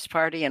Communist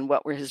Party and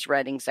what were his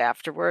writings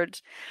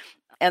afterwards.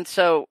 And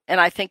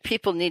I think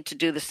people need to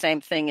do the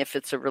same thing if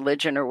it's a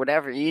religion or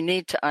whatever. You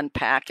need to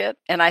unpack it.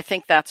 And I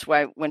think that's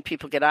why when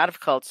people get out of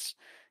cults,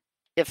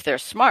 if they're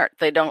smart,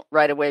 they don't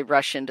right away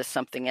rush into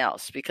something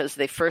else, because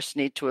they first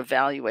need to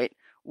evaluate,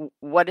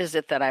 what is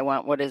it that I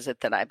want? What is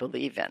it that I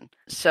believe in?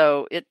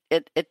 So it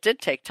did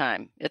take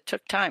time. It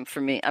took time for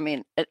me. I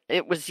mean,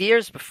 it was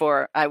years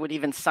before I would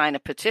even sign a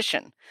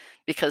petition,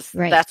 because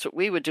that's what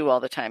we would do all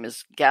the time,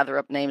 is gather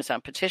up names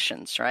on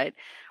petitions, right?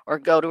 Or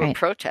go to a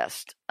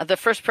protest. The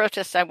first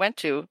protest I went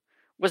to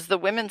was the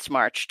Women's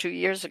March 2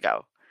 years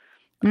ago.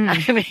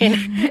 I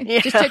mean,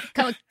 just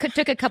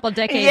took a couple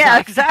decades. Yeah,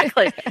 off.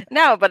 Exactly.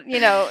 No, but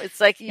it's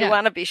like you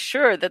want to be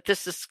sure that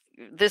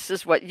this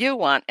is what you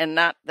want, and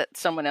not that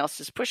someone else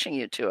is pushing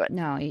you to it.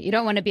 No, you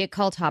don't want to be a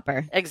cult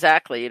hopper.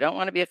 Exactly. You don't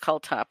want to be a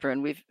cult hopper,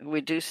 and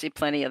we do see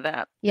plenty of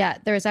that. Yeah,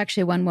 there was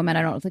actually one woman,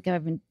 I don't think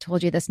I've even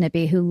told you this,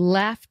 Nippy, who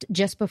left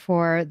just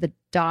before the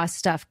DOS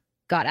stuff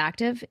got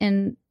active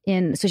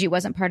so she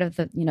wasn't part of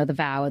the, the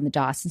vow and the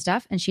DOS and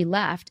stuff. And she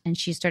left and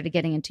she started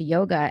getting into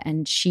yoga.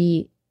 And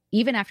she,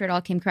 even after it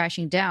all came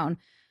crashing down,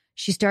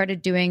 she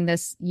started doing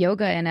this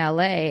yoga in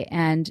LA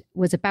and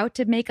was about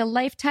to make a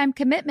lifetime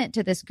commitment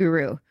to this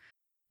guru.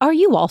 Are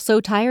you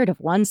also tired of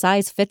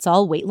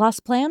one-size-fits-all weight loss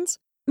plans?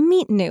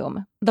 Meet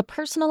Noom, the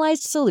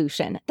personalized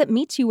solution that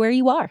meets you where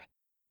you are.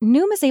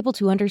 Noom is able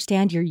to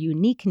understand your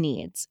unique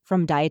needs,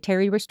 from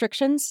dietary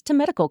restrictions to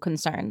medical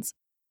concerns.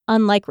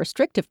 Unlike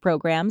restrictive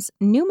programs,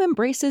 Noom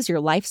embraces your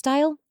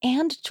lifestyle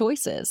and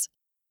choices.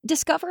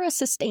 Discover a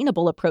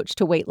sustainable approach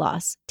to weight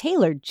loss,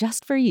 tailored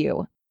just for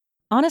you.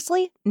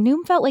 Honestly,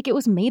 Noom felt like it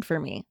was made for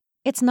me.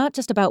 It's not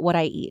just about what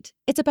I eat,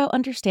 it's about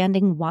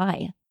understanding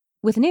why.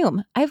 With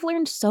Noom, I've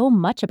learned so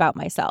much about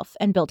myself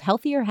and built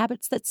healthier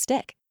habits that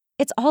stick.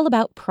 It's all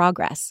about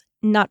progress,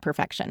 not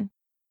perfection.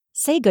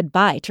 Say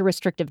goodbye to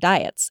restrictive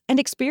diets and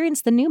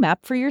experience the Noom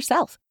app for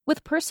yourself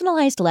with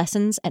personalized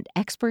lessons and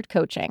expert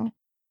coaching.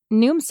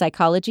 Noom's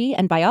psychology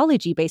and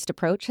biology-based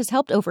approach has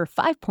helped over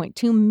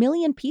 5.2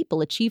 million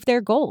people achieve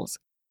their goals.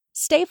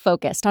 Stay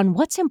focused on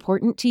what's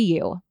important to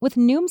you with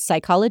Noom's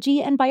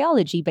psychology and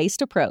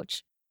biology-based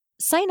approach.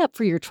 Sign up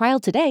for your trial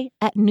today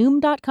at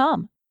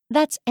Noom.com.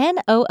 That's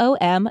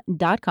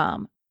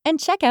Noom.com. And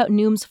check out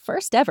Noom's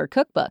first ever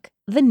cookbook,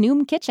 The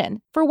Noom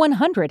Kitchen, for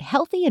 100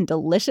 healthy and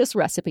delicious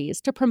recipes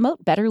to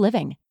promote better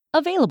living.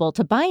 Available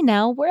to buy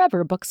now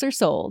wherever books are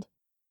sold.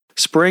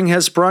 Spring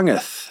has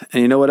sprungeth,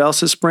 and you know what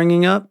else is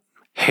springing up?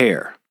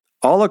 Hair.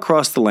 All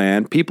across the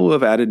land, people who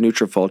have added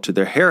Nutrafol to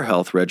their hair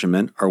health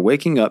regimen are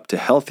waking up to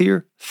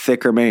healthier,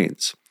 thicker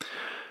manes.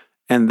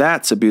 And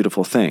that's a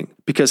beautiful thing,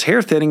 because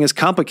hair thinning is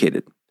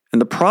complicated. And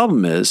the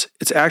problem is,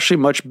 it's actually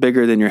much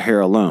bigger than your hair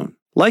alone.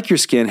 Like your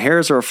skin, hair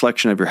is a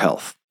reflection of your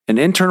health, and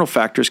internal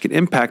factors can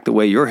impact the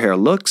way your hair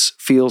looks,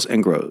 feels,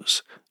 and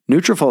grows.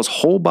 Nutrafol's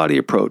whole body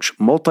approach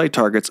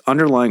multi-targets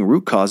underlying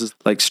root causes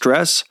like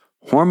stress,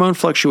 hormone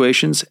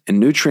fluctuations, and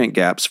nutrient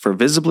gaps for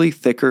visibly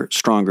thicker,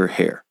 stronger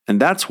hair. And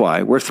that's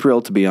why we're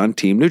thrilled to be on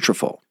Team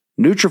Nutrafol.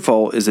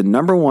 Nutrafol is the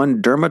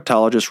 #1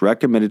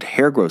 dermatologist-recommended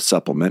hair growth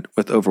supplement,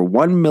 with over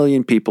 1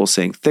 million people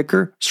saying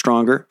thicker,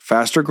 stronger,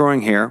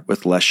 faster-growing hair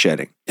with less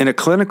shedding. In a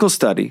clinical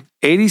study,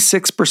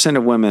 86%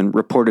 of women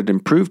reported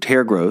improved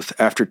hair growth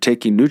after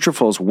taking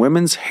Nutrafol's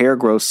women's hair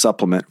growth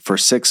supplement for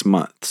 6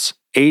 months.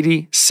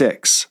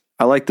 86.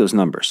 I like those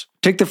numbers.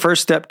 Take the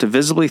first step to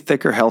visibly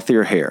thicker,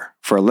 healthier hair.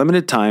 For a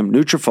limited time,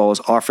 Nutrafol is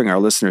offering our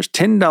listeners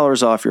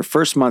 $10 off your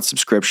first month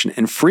subscription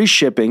and free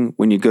shipping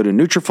when you go to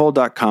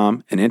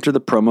Nutrafol.com and enter the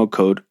promo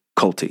code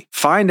CULTY.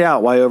 Find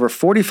out why over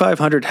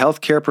 4,500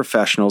 healthcare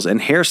professionals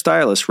and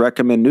hairstylists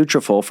recommend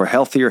Nutrafol for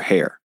healthier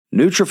hair.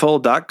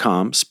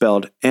 Nutrafol.com,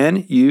 spelled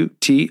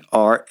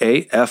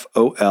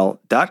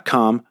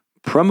Nutrafol.com,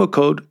 promo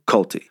code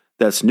CULTY.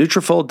 That's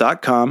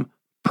Nutrafol.com,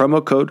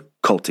 promo code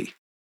CULTY.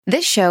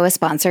 This show is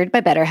sponsored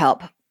by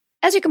BetterHelp.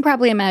 As you can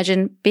probably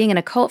imagine, being in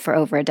a cult for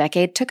over a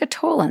decade took a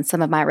toll on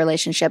some of my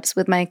relationships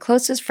with my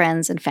closest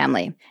friends and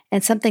family.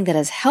 And something that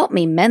has helped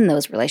me mend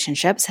those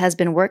relationships has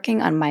been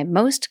working on my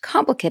most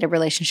complicated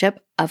relationship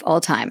of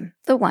all time,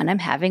 the one I'm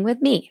having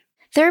with me.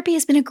 Therapy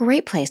has been a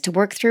great place to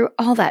work through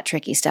all that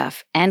tricky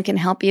stuff and can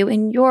help you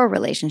in your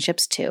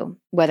relationships too.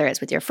 Whether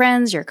it's with your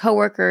friends, your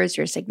coworkers,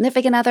 your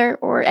significant other,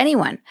 or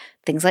anyone,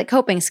 Things like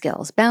coping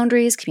skills,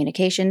 boundaries,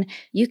 communication.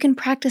 You can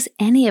practice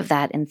any of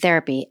that in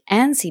therapy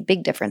and see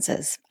big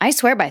differences. I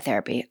swear by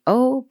therapy.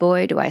 Oh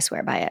boy, do I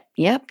swear by it.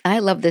 Yep, I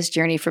love this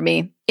journey for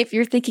me. If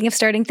you're thinking of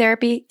starting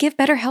therapy, give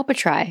BetterHelp a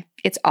try.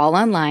 It's all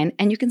online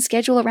and you can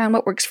schedule around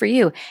what works for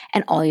you.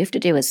 And all you have to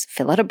do is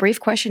fill out a brief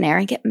questionnaire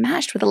and get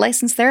matched with a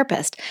licensed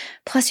therapist.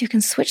 Plus, you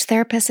can switch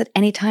therapists at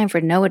any time for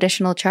no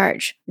additional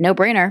charge. No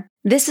brainer.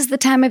 This is the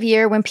time of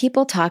year when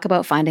people talk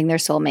about finding their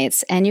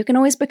soulmates, and you can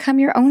always become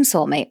your own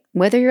soulmate,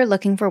 whether you're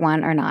looking for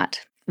one or not.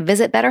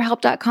 Visit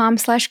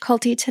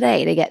betterhelp.com/culty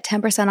today to get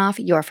 10% off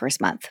your first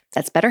month.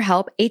 That's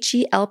BetterHelp,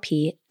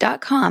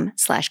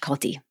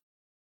 HELP.com/culty.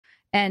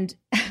 And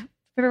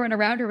everyone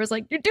around her was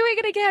like, "You're doing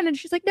it again." And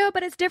she's like, "No,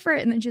 but it's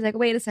different." And then she's like,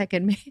 "Wait a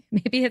second,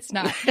 maybe it's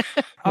not."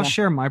 I'll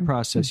share my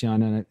process,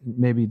 Janja, and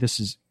maybe this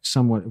is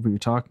somewhat what you're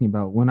talking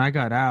about. When I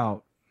got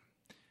out,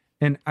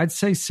 and I'd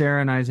say Sarah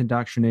and I's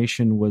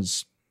indoctrination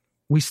was,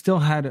 we still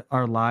had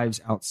our lives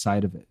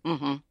outside of it,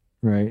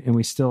 right? And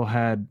we still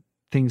had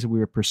things that we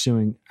were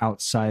pursuing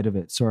outside of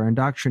it. So our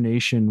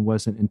indoctrination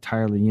wasn't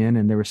entirely in,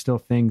 and there were still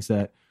things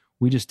that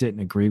we just didn't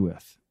agree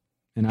with.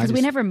 Because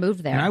we never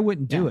moved there. And I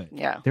wouldn't do it.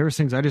 Yeah. There was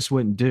things I just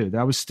wouldn't do.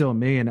 That was still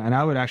me. And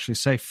I would actually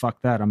say,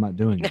 fuck that. I'm not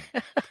doing it.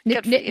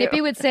 Nippy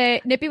would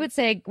say,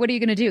 "What are you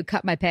going to do?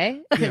 Cut my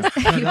pay?" Yeah.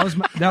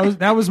 No,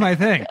 that was my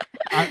thing.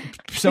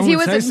 Someone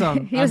would say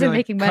something. He wasn't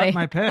making money. Cut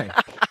my pay.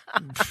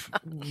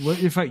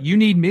 You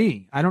need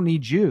me, I don't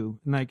need you.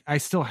 And like, I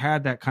still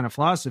had that kind of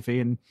philosophy.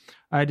 And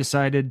I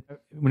decided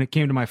when it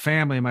came to my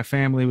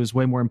family was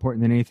way more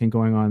important than anything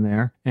going on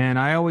there. And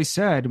I always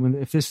said,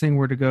 if this thing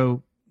were to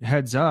go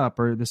heads up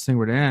or this thing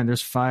were to end,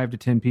 there's 5 to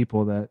 10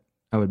 people that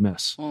I would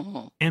miss.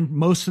 And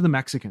most of the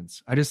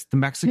Mexicans. The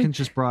Mexicans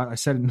just brought, I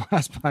said in the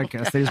last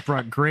podcast, they just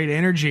brought great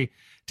energy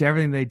to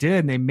everything they did,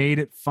 and they made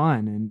it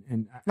fun.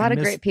 And a lot of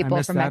great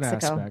people from that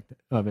Mexico. Aspect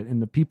of it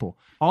and the people.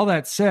 All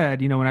that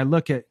said, when I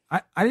look at,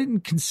 I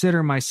didn't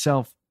consider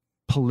myself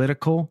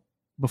political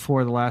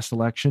before the last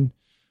election.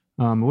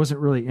 I wasn't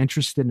really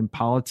interested in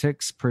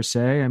politics per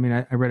se. I mean,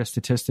 I read a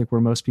statistic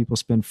where most people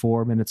spend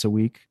 4 minutes a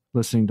week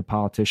listening to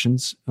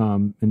politicians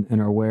and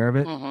are aware of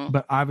it.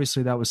 But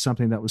obviously that was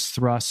something that was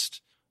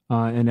thrust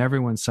in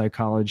everyone's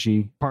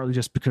psychology, partly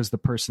just because the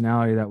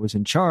personality that was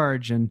in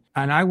charge. And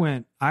I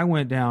went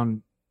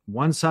down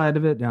one side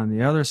of it, down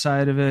the other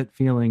side of it,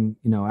 feeling,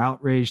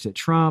 outraged at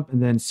Trump,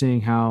 and then seeing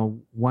how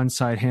one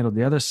side handled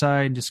the other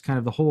side. Just kind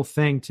of the whole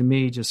thing to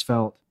me just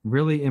felt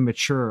really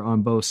immature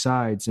on both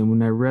sides. And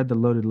when I read the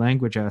loaded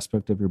language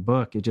aspect of your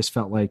book, it just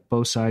felt like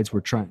both sides were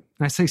trying.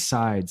 And I say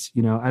sides,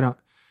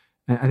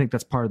 I think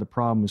that's part of the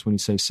problem is when you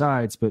say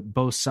sides, but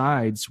both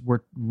sides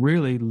were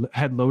really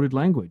had loaded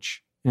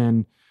language.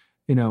 And,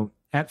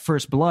 at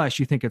first blush,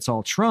 you think it's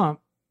all Trump,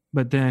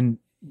 but then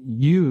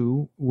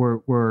you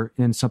were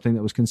in something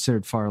that was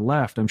considered far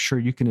left. I'm sure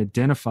you can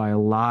identify a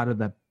lot of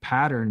the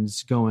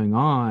patterns going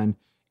on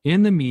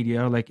in the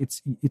media. Like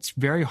it's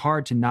very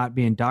hard to not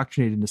be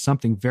indoctrinated into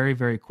something very,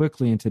 very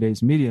quickly in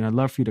today's media. And I'd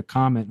love for you to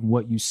comment on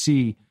what you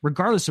see,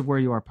 regardless of where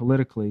you are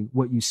politically,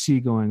 what you see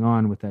going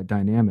on with that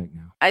dynamic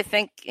now. I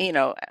think,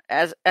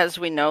 as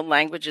we know,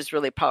 language is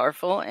really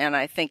powerful. And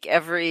I think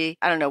every,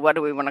 I don't know, what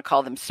do we want to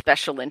call them,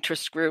 special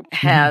interest group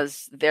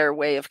has their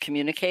way of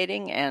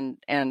communicating and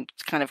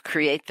kind of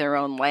create their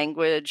own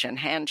language and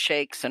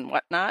handshakes and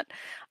whatnot.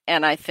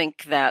 And I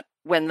think that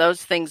when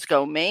those things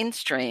go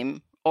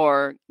mainstream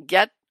or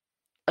get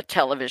a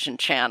television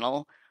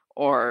channel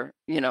or,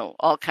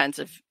 all kinds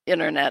of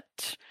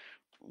internet,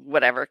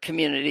 whatever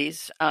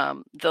communities,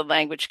 the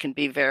language can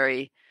be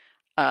very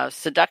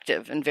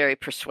seductive and very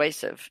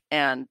persuasive.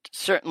 And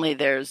certainly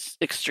there's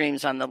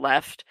extremes on the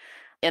left.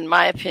 In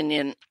my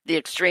opinion, the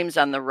extremes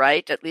on the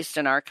right, at least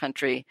in our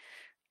country,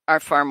 are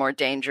far more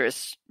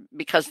dangerous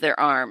because they're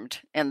armed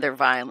and they're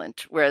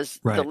violent, whereas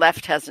the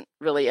left hasn't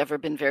really ever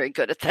been very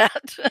good at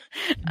that.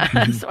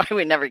 That's why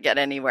we never get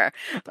anywhere.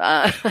 No,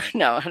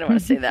 I don't want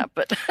to say that,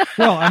 but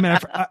well, I mean,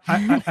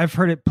 I've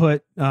heard it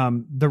put.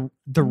 The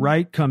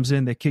right comes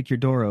in, they kick your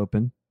door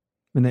open,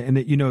 and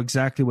that you know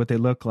exactly what they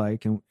look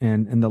like,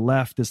 and the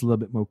left is a little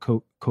bit more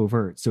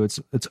covert. So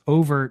it's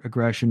overt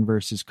aggression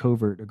versus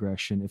covert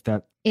aggression. If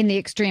that in the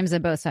extremes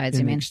of both sides,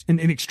 you mean?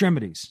 In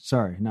extremities.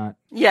 Sorry, not.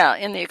 Yeah,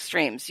 in the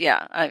extremes.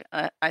 Yeah,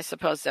 I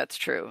suppose that's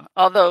true.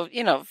 Although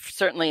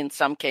certainly in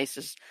some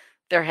cases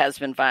there has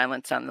been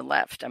violence on the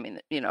left. I mean,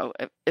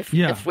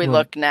 if we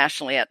look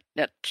nationally at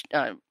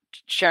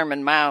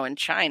Chairman Mao in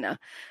China,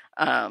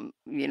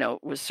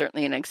 was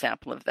certainly an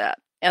example of that.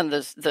 And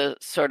the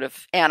sort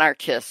of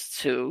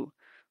anarchists who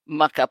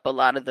muck up a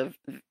lot of the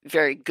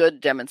very good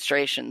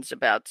demonstrations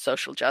about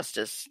social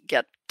justice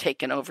get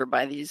taken over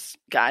by these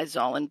guys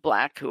all in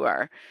black who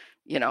are,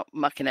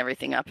 mucking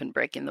everything up and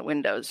breaking the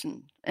windows,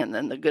 and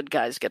then the good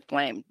guys get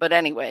blamed. But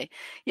anyway,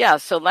 yeah,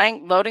 so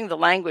loading the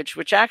language,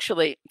 which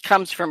actually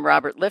comes from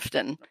Robert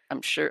Lifton.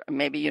 I'm sure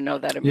maybe you know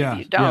that or maybe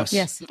you don't.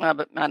 Yes.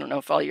 But I don't know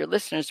if all your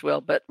listeners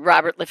will, but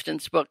Robert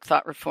Lifton's book,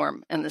 Thought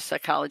Reform and the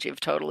Psychology of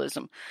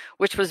Totalism,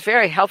 which was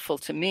very helpful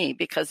to me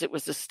because it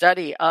was a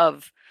study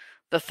of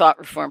the thought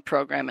reform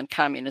program in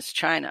communist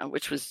China,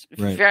 which was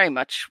Right. very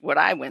much what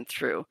I went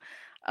through.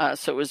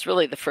 So it was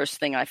really the first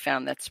thing I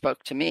found that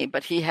spoke to me.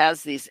 But he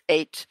has these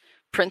 8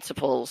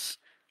 principles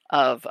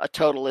of a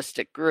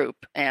totalistic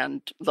group,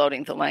 and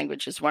loading the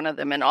language is one of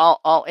them. And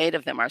all 8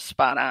 of them are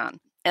spot on.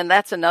 And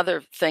that's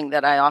another thing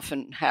that I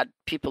often had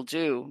people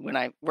do when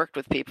I worked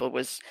with people,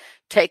 was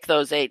take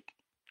those eight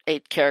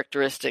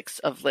characteristics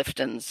of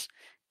Lifton's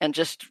and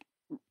just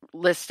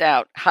list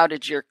out, how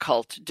did your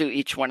cult do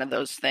each one of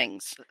those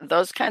things?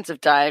 Those kinds of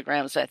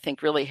diagrams, I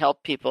think, really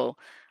help people,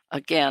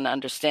 again,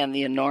 understand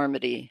the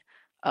enormity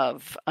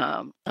of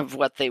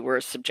what they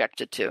were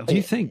subjected to. Do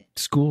you think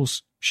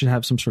schools should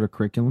have some sort of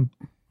curriculum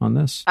on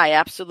this? I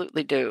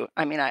absolutely do.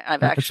 I mean,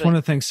 I've It's actually, one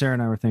of the things Sarah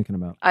and I were thinking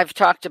about. I've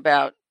talked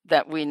about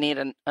that we need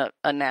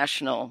a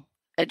national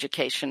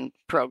education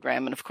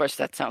program. And of course,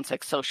 that sounds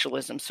like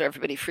socialism, so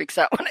everybody freaks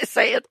out when I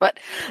say it. But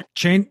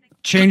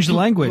Change the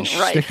language,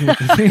 Right. sticking with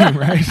the theme,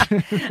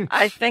 right?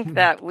 I think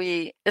that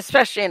we,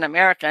 especially in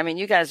America, I mean,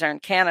 you guys are in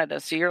Canada,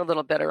 so you're a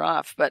little better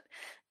off. But,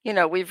 you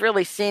know, we've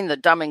really seen the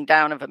dumbing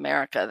down of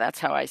America. That's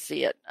how I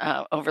see it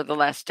over the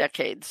last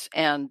decades.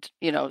 And,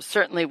 you know,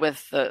 certainly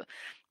with the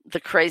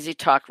crazy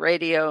talk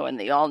radio and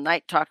the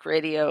all-night talk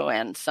radio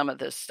and some of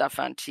this stuff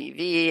on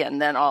TV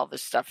and then all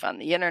this stuff on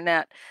the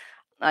internet,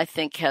 I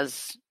think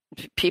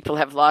people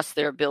have lost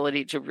their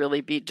ability to really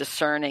be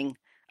discerning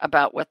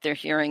about what they're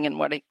hearing and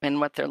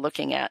what they're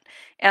looking at.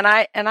 And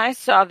I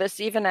saw this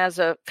even as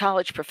a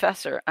college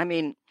professor. I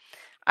mean,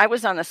 I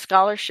was on the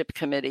scholarship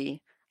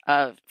committee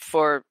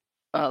for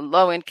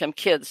low-income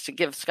kids, to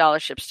give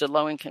scholarships to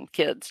low-income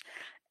kids.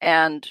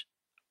 And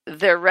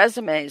their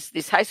resumes,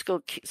 these high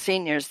school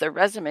seniors, their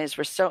resumes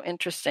were so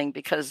interesting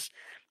because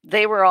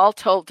they were all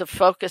told to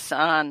focus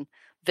on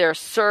their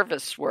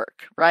service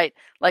work, right?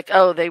 Like,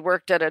 oh, they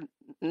went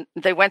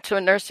to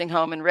a nursing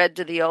home and read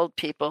to the old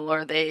people,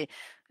 or they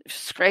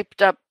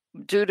scraped up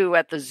doo-doo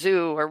at the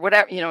zoo, or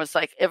whatever. You know, it's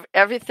like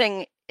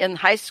everything in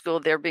high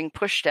school they're being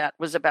pushed at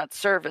was about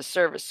service.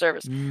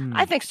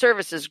 I think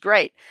service is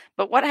great,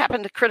 but what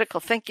happened to critical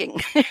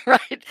thinking,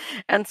 right?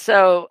 And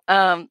so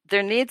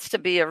there needs to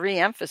be a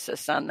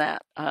re-emphasis on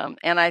that.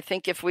 And I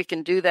think if we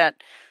can do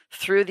that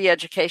through the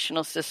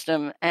educational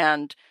system,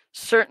 and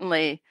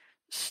certainly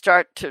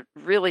start to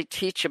really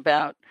teach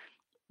about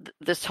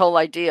this whole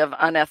idea of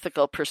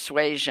unethical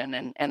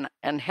persuasion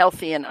and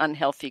healthy and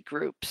unhealthy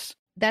groups.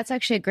 That's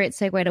actually a great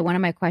segue to one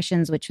of my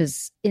questions, which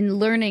was, in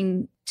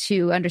learning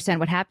to understand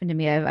what happened to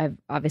me, I've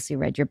obviously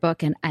read your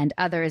book and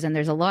others, and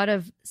there's a lot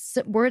of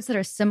words that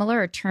are similar,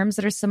 or terms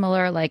that are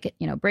similar, like,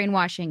 you know,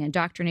 brainwashing,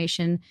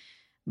 indoctrination,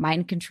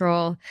 mind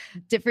control,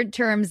 different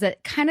terms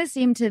that kind of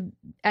seem to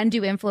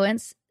undue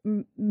influence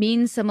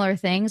mean similar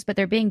things, but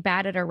they're being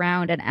batted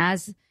around. And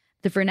as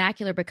the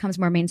vernacular becomes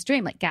more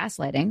mainstream, like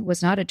gaslighting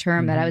was not a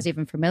term that I was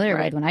even familiar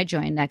with when I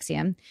joined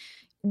Nexium.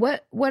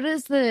 What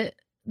is the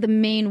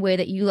main way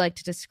that you like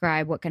to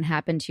describe what can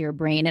happen to your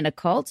brain in a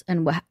cult,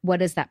 and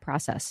what is that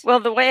process? Well,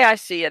 the way I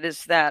see it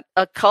is that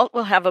a cult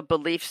will have a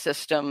belief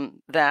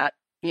system that,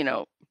 you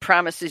know,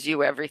 promises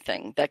you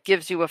everything, that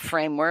gives you a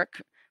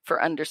framework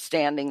for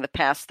understanding the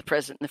past, the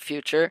present, and the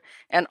future,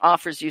 and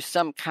offers you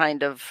some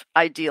kind of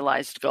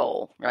idealized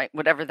goal, right?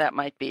 Whatever that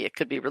might be. It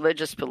could be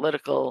religious,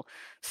 political,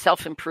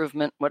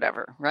 self-improvement,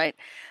 whatever, right?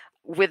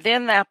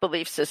 Within that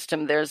belief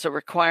system, there's a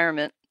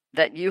requirement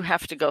that you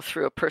have to go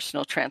through a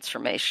personal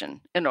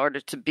transformation in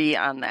order to be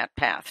on that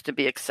path, to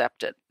be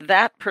accepted.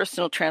 That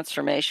personal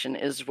transformation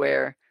is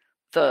where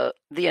the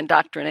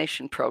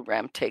indoctrination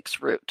program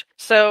takes root.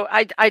 So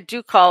I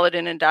do call it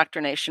an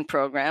indoctrination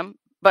program,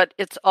 but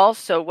it's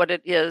also, what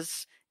it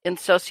is in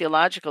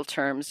sociological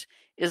terms,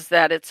 is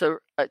that it's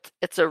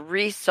a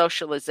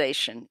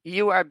re-socialization.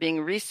 You are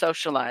being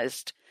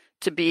re-socialized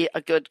to be a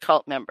good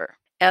cult member.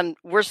 And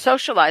we're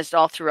socialized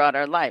all throughout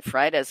our life,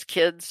 right? As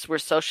kids, we're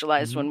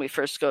socialized when we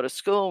first go to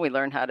school. We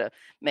learn how to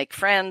make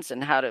friends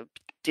and how to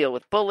deal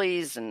with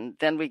bullies. And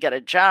then we get a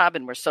job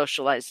and we're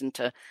socialized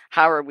into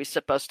how are we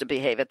supposed to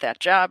behave at that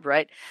job,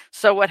 right?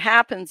 So what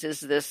happens is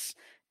this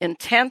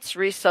intense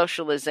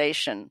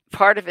re-socialization.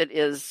 Part of it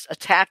is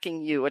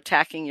attacking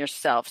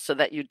yourself, so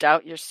that you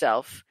doubt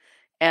yourself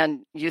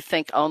and you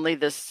think only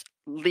this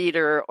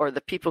leader or the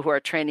people who are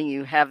training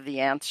you have the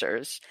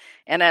answers.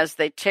 And as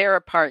they tear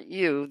apart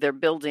you, they're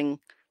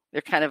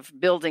kind of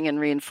building and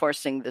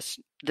reinforcing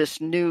this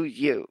new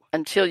you,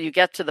 until you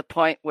get to the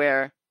point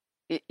where,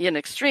 in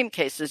extreme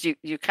cases,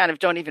 you kind of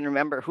don't even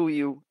remember who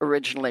you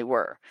originally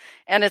were.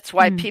 And it's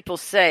why people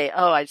say,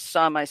 oh, I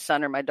saw my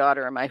son or my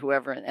daughter or my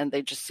whoever, and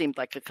they just seemed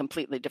like a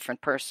completely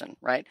different person,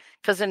 right?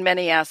 Because in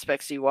many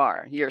aspects you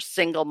are. You're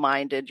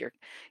single-minded,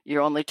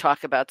 you only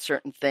talk about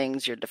certain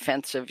things, you're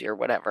defensive, you're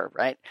whatever,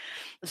 right?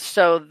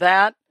 So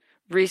that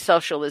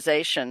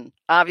re-socialization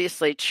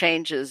obviously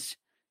changes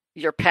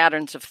your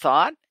patterns of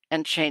thought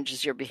and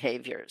changes your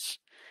behaviors.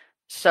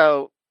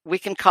 So we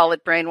can call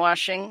it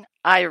brainwashing.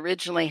 I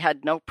originally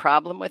had no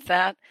problem with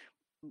that.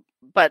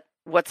 But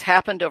what's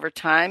happened over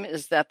time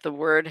is that the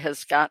word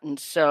has gotten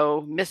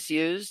so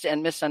misused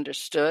and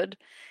misunderstood.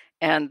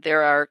 And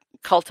there are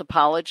cult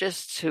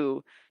apologists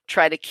who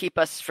try to keep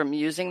us from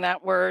using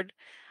that word.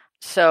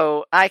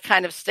 So I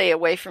kind of stay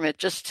away from it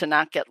just to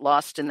not get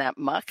lost in that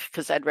muck,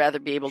 because I'd rather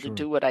be able to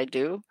do what I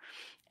do.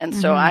 And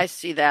so I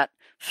see that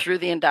through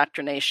the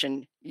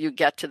indoctrination, you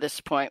get to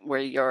this point where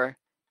you're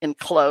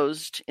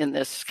enclosed in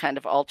this kind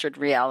of altered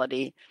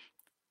reality,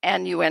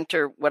 and you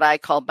enter what I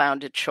call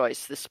bounded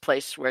choice, this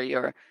place where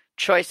your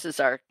choices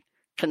are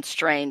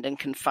constrained and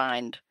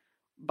confined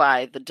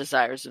by the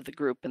desires of the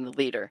group and the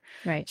leader.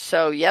 Right.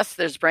 So yes,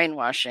 there's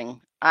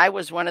brainwashing. I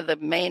was one of the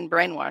main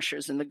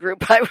brainwashers in the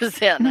group I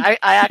was in. I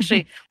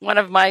actually, one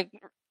of my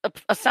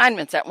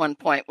assignments at one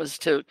point was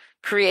to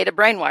create a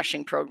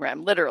brainwashing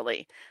program,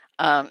 literally.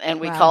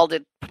 And we called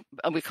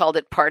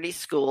it Party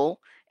School,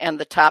 and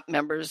the top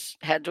members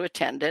had to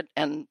attend it.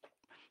 And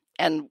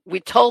we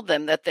told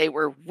them that they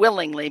were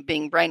willingly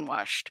being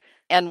brainwashed.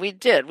 And we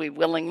did. We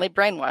willingly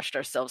brainwashed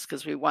ourselves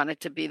because we wanted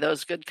to be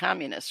those good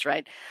communists,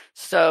 right?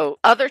 So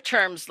other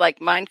terms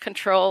like mind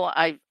control,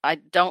 I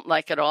don't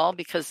like at all,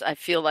 because I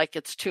feel like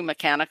it's too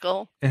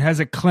mechanical. It has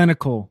a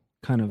clinical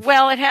kind of...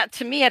 Well,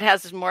 to me, it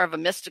has more of a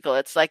mystical.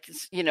 It's like,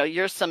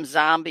 you're some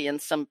zombie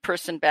and some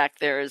person back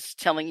there is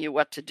telling you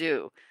what to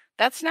do.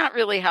 That's not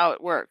really how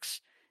it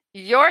works.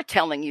 You're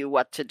telling you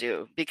what to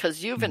do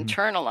because you've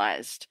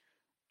internalized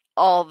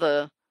all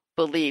the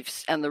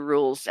beliefs and the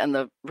rules and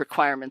the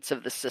requirements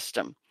of the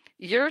system.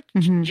 You're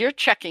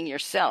checking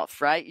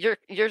yourself, right?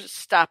 You're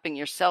stopping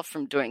yourself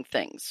from doing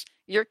things.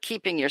 You're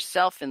keeping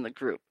yourself in the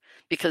group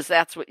because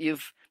that's what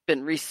you've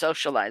been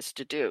re-socialized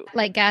to do.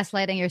 Like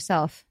gaslighting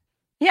yourself.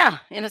 Yeah,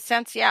 in a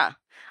sense, yeah.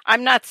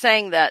 I'm not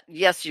saying that,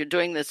 yes, you're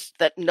doing this,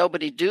 that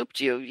nobody duped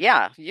you.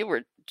 Yeah, you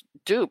were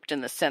duped in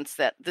the sense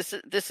that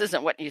this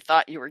isn't what you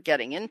thought you were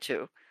getting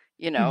into.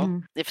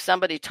 If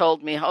somebody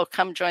told me, oh,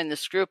 come join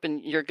this group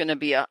and you're going to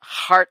be a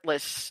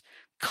heartless,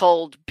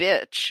 cold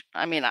bitch,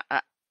 I mean,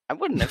 I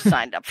wouldn't have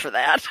signed up for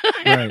that.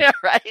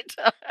 Right.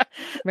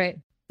 Right.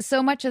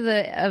 So much of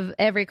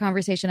every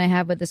conversation I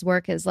have with this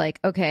work is like,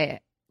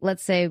 okay,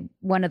 let's say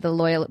one of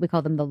the we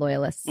call them the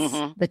loyalists,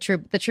 the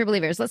true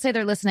believers. Let's say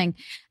they're listening,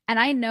 and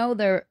I know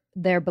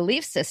their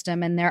belief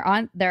system and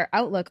their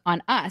outlook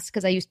on us,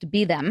 because I used to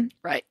be them.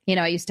 Right.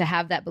 I used to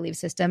have that belief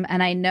system,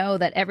 and I know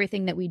that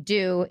everything that we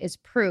do is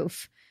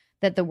proof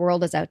that the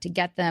world is out to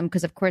get them,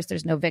 because of course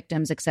there's no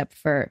victims except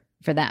for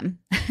them.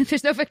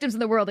 There's no victims in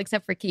the world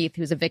except for Keith,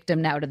 who's a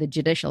victim now to the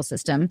judicial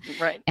system.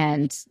 Right.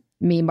 And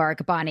me,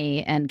 Mark,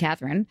 Bonnie, and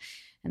Catherine,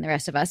 and the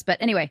rest of us.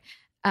 But anyway,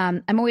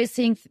 I'm always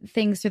seeing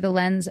things through the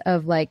lens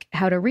of like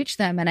how to reach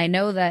them. And I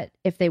know that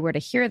if they were to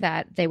hear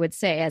that, they would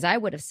say, as I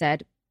would have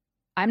said,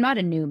 I'm not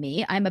a new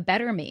me. I'm a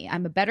better me.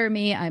 I'm a better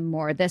me. I'm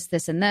more this,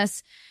 and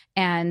this.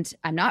 And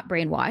I'm not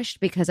brainwashed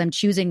because I'm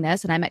choosing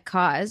this and I'm at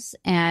cause.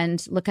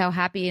 And look how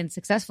happy and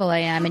successful I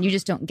am. And you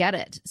just don't get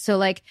it. So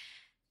like,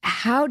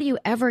 how do you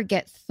ever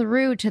get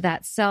through to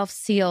that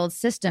self-sealed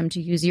system, to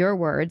use your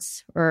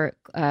words, or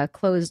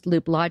closed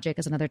loop logic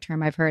is another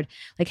term I've heard?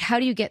 Like, how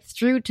do you get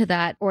through to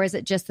that? Or is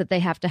it just that they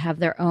have to have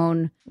their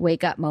own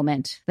wake up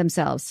moment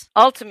themselves?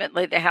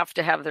 Ultimately, they have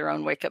to have their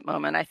own wake up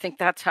moment. I think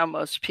that's how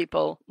most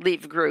people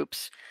leave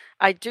groups.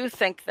 I do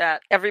think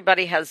that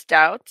everybody has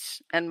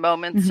doubts and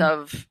moments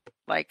of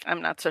like,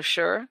 I'm not so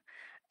sure.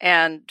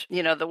 And,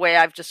 the way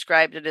I've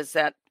described it is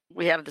that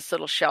we have this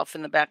little shelf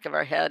in the back of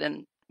our head,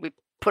 and we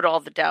put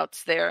all the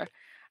doubts there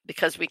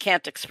because we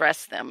can't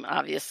express them,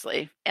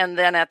 obviously. And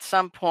then at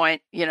some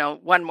point,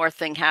 one more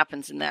thing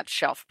happens and that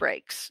shelf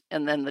breaks,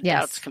 and then the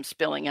doubts come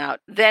spilling out.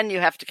 Then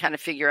you have to kind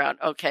of figure out,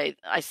 okay,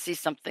 I see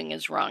something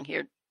is wrong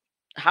here.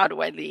 How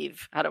do I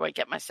leave? How do I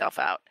get myself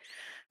out?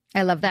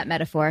 I love that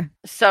metaphor.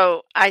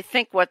 So I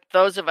think what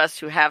those of us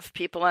who have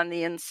people on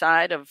the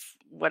inside of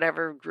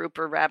whatever group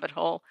or rabbit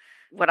hole,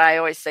 what I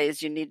always say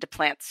is you need to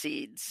plant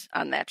seeds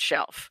on that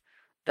shelf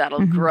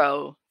that'll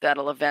grow,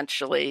 that'll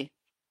eventually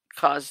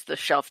cause the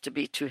shelf to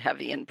be too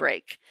heavy and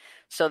break,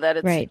 so that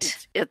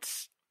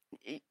it's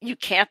you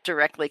can't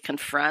directly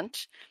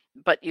confront,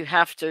 but you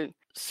have to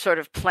sort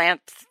of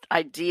plant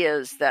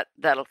ideas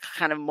that'll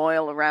kind of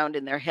moil around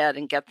in their head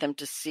and get them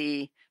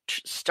to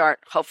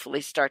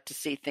hopefully start to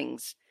see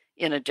things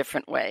in a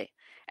different way.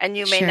 And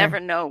you may never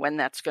know when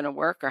that's going to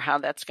work or how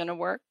that's going to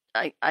work.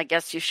 I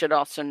guess you should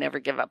also never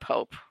give up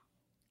hope.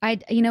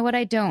 You know what?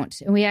 I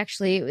don't. And we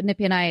actually,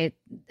 Nippy and I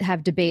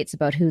have debates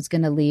about who's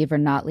going to leave or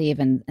not leave.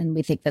 And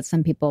we think that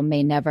some people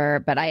may never,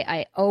 but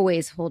I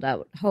always hold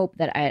out hope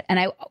that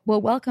I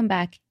will welcome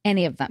back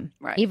any of them,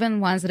 even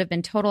ones that have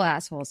been total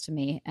assholes to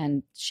me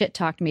and shit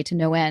talked me to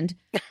no end.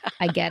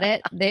 I get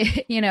it.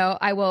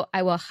 I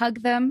will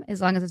hug them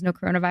as long as there's no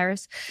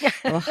coronavirus.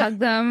 I will hug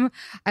them.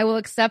 I will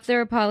accept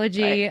their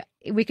apology. Right.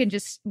 We can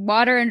just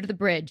water under the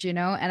bridge, and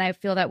I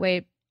feel that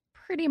way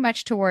pretty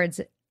much towards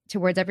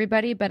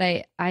everybody, but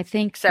I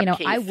think, except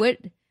Keith. I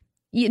would,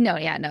 he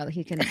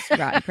can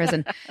rot in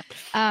prison.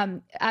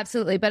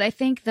 Absolutely. But I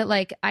think that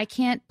like, I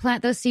can't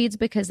plant those seeds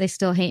because they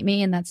still hate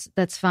me, and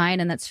that's fine.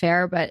 And that's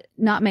fair, but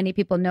not many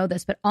people know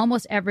this, but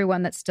almost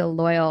everyone that's still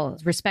loyal,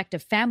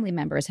 respective family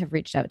members, have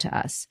reached out to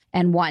us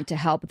and want to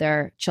help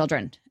their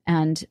children.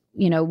 And,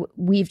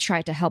 we've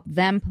tried to help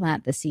them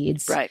plant the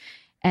seeds. Right.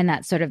 And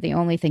that's sort of the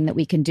only thing that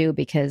we can do,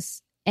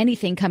 because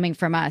anything coming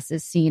from us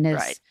is seen as,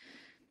 Right.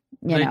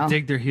 They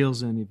dig their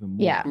heels in even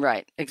more. Yeah.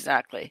 Right,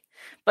 exactly.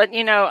 But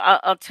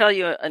I'll tell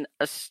you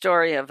a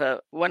story of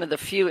one of the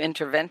few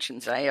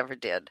interventions I ever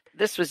did.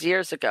 This was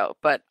years ago,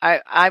 but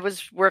I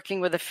was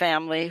working with a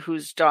family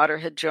whose daughter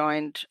had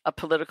joined a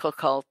political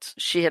cult.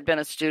 She had been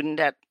a student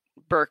at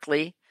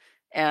Berkeley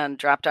and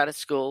dropped out of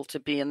school to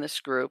be in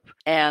this group.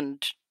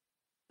 And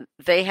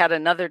they had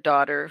another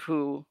daughter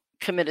who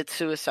committed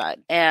suicide.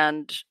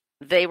 And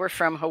they were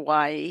from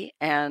Hawaii,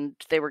 and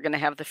they were going to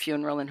have the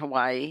funeral in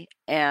Hawaii.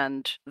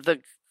 And the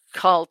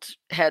cult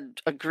had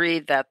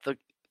agreed that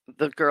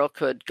the girl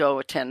could go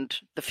attend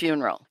the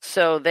funeral.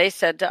 So they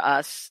said to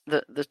us,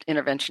 the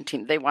intervention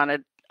team, they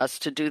wanted us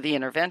to do the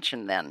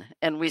intervention then.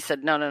 And we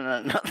said, no,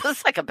 this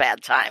is like a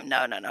bad time.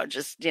 No,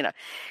 just,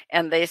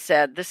 And they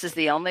said, this is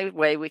the only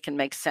way we can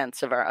make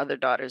sense of our other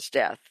daughter's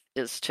death,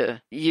 is to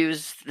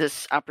use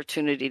this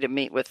opportunity to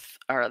meet with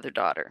our other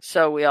daughter.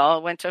 So we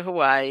all went to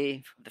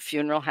Hawaii. The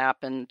funeral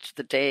happened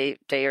the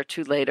day or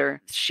two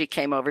later. She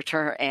came over to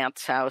her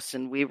aunt's house,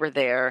 and we were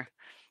there.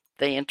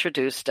 They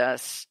introduced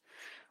us.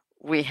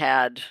 We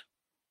had,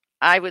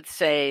 I would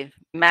say,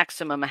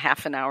 maximum a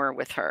half an hour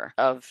with her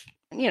of,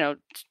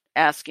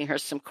 asking her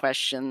some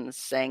questions,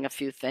 saying a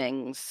few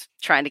things,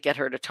 trying to get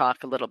her to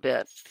talk a little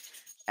bit.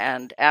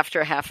 And after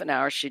a half an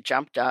hour, she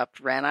jumped up,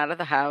 ran out of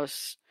the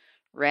house,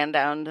 ran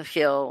down the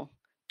hill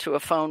to a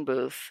phone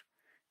booth,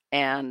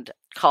 and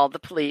called the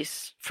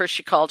police. First,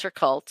 she called her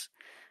cult,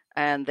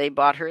 and they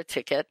bought her a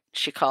ticket.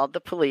 She called the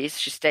police.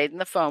 She stayed in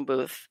the phone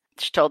booth.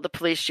 She told the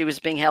police she was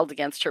being held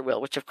against her will,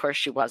 which of course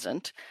she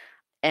wasn't.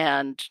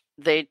 And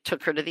they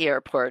took her to the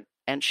airport,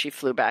 and she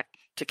flew back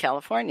to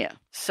California.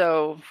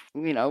 So,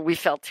 we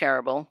felt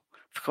terrible,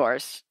 of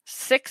course.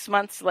 6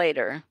 months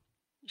later,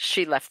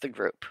 she left the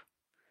group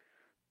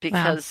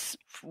because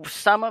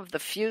some of the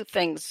few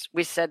things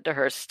we said to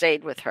her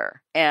stayed with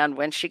her. And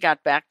when she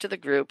got back to the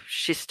group,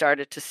 she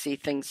started to see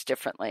things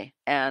differently.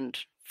 And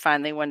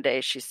finally, one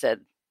day she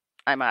said,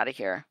 I'm out of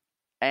here.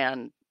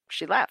 And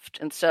she left.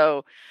 And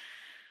so,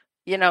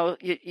 you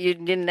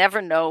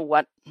never know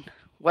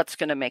what's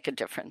going to make a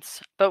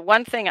difference. But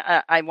one thing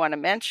I want to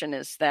mention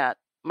is that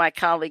my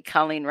colleague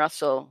Colleen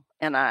Russell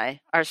and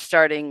I are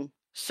starting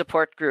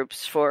support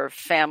groups for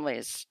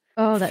families.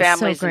 Oh, that's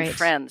families so great. and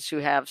friends who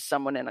have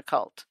someone in a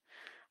cult.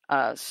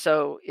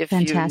 So if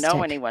Fantastic. you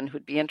know anyone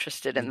who'd be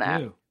interested in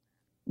that,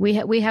 We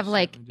have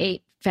like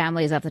 8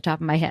 families off the top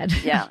of my head.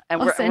 yeah,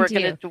 and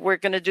we're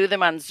gonna do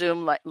them on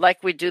Zoom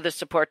like we do the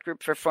support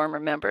group for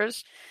former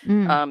members.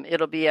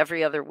 It'll be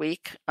every other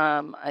week.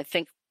 I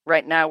think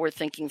right now we're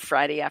thinking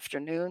Friday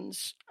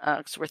afternoons,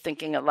 because we're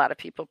thinking a lot of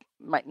people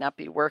might not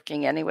be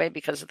working anyway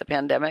because of the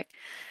pandemic.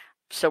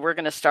 So we're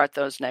going to start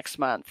those next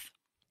month.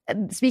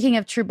 Speaking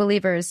of true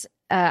believers,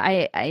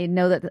 I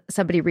know that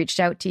somebody reached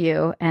out to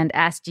you and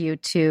asked you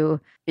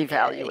to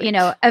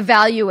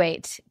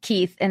evaluate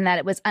Keith, and that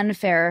it was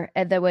unfair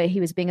the way he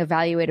was being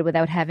evaluated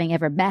without having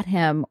ever met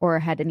him or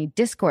had any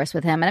discourse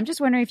with him. And I'm just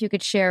wondering if you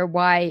could share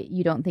why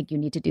you don't think you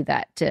need to do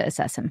that to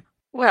assess him.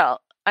 Well,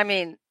 I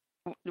mean,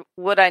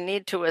 would I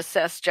need to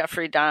assess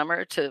Jeffrey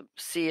Dahmer to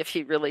see if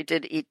he really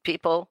did eat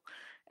people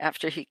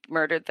after he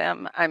murdered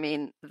them? I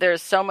mean,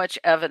 there's so much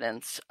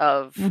evidence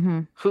of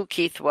who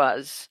Keith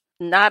was.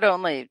 Not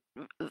only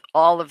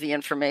all of the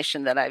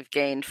information that I've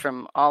gained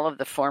from all of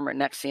the former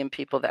NXIVM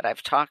people that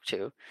I've talked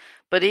to,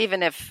 but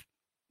even if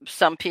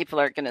some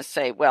people are going to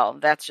say, well,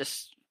 that's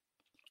just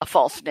a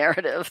false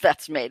narrative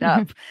that's made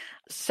up,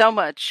 so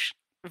much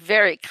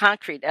very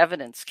concrete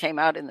evidence came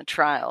out in the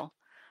trial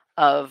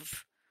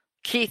of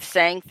Keith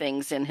saying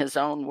things in his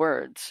own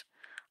words,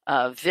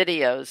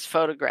 videos,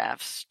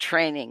 photographs,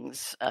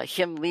 trainings,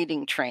 him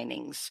leading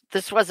trainings.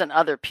 This wasn't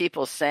other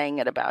people saying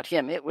it about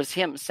him. It was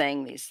him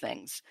saying these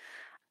things.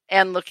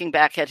 And looking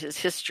back at his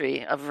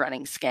history of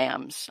running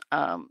scams,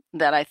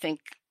 that I think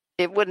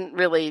it wouldn't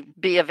really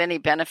be of any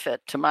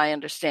benefit to my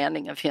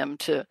understanding of him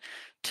to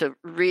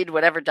read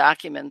whatever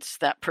documents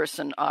that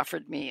person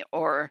offered me,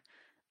 or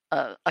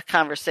a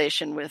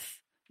conversation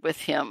with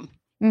him.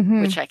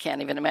 Which I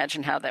can't even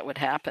imagine how that would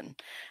happen.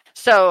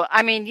 So,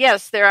 I mean,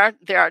 yes, there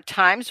are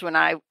times when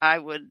I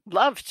would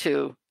love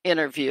to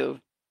interview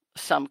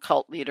some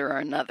cult leader or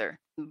another,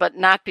 but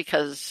not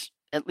because,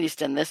 at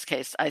least in this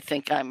case, I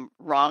think I'm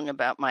wrong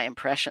about my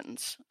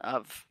impressions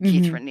of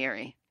Keith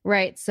Raniere.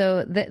 Right.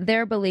 So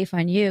their belief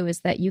on you is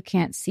that you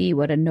can't see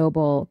what a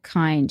noble,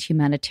 kind,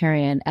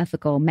 humanitarian,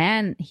 ethical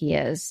man he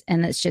is.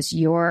 And it's just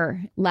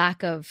your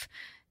lack of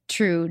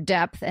true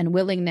depth and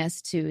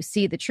willingness to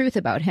see the truth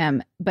about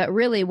him. But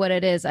really what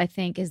it is, I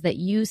think, is that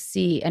you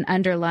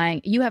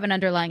have an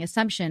underlying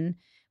assumption,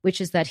 which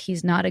is that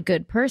he's not a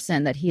good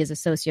person, that he is a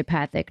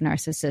sociopathic,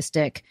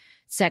 narcissistic,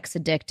 sex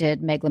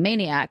addicted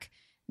megalomaniac.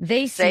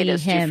 They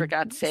sadist, see him. You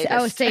forgot sadist.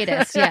 Oh,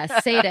 sadist.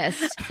 Yes.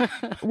 Sadist.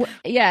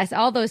 Yes.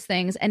 All those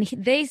things. And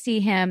they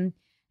see him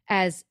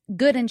as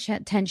good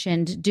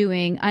intentioned,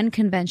 doing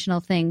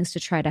unconventional things to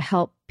try to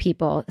help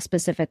people,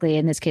 specifically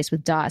in this case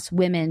with DOS,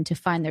 women, to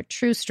find their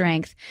true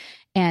strength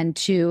and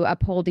to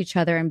uphold each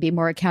other and be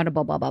more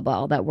accountable, blah, blah, blah,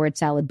 all that word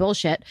salad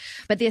bullshit.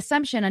 But the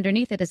assumption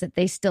underneath it is that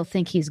they still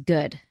think he's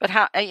good. But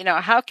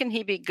how can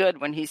he be good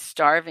when he's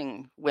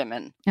starving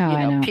women? Oh,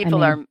 I know.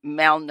 People are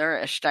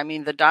malnourished. I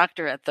mean, the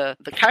doctor the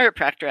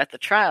chiropractor at the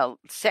trial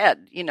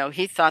said,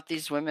 he thought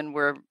these women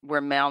were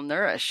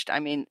malnourished. I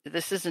mean,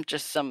 this isn't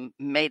just some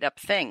made up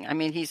thing. I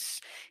mean,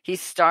 he's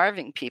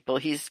starving people.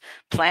 He's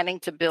planning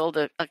to build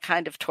a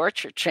kind of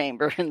torture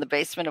chamber in the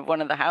basement of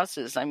one of the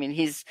houses. I mean,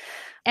 he's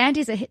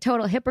a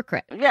total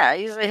hypocrite. Yeah,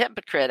 he's a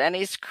hypocrite, and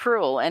he's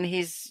cruel, and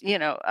he's,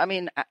 I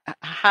mean,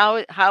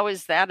 how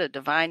is that a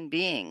divine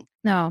being?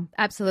 No,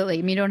 absolutely.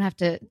 I mean, you don't have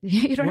to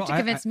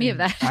convince me of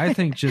that. I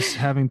think just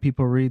having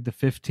people read the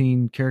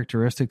 15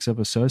 characteristics of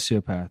a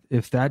sociopath,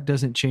 if that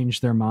doesn't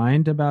change their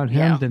mind about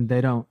him, then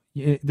they don't.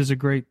 There's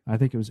I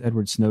think it was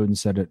Edward Snowden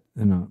said it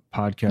in a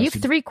podcast. You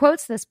have 3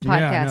 quotes this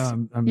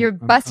podcast. Yeah, You're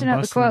busting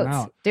out the quotes.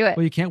 Out. Do it.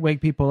 Well, you can't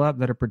wake people up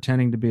that are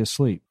pretending to be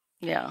asleep.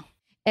 Yeah.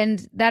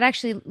 And that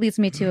actually leads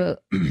me to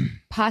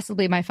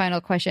possibly my final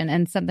question,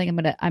 and something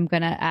I'm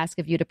gonna ask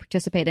of you to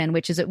participate in,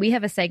 which is that we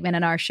have a segment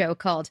in our show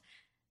called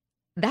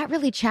 "That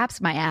Really Chaps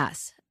My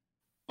Ass."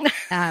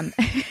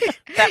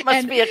 That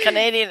must be a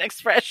Canadian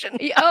expression.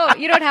 Oh,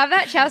 you don't have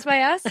that? Chaps my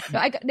ass?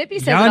 Nippy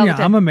says Janja, it all the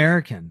time. I'm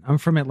American. I'm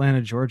from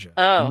Atlanta, Georgia.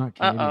 Oh,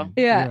 I'm not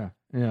Canadian.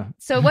 Yeah.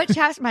 So what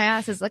chaps my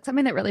ass is like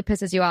something that really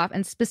pisses you off,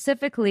 and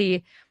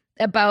specifically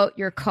about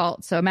your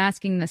cult. So I'm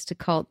asking this to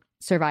cult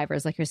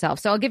survivors like yourself.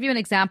 So I'll give you an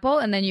example,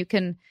 and then you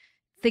can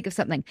think of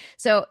something.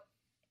 So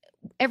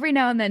every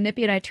now and then,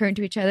 Nippy and I turn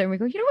to each other and we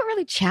go, "You know what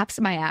really chaps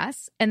my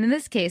ass?" And in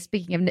this case,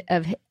 speaking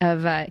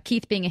of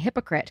Keith being a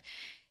hypocrite,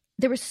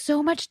 there was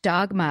so much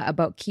dogma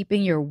about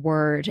keeping your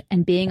word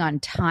and being on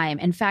time.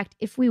 In fact,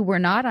 if we were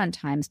not on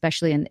time,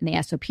 especially in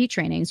the SOP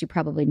trainings, you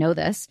probably know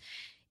this.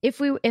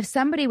 If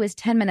somebody was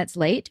 10 minutes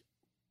late,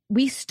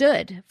 we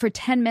stood for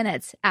 10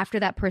 minutes after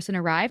that person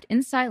arrived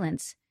in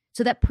silence,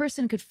 so that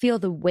person could feel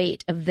the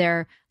weight of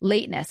their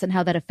lateness and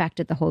how that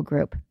affected the whole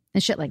group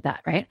and shit like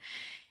that, right?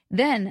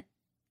 Then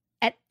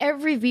at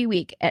every V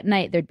week at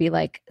night, there'd be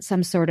like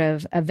some sort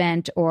of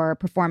event or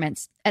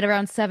performance at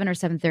around 7 or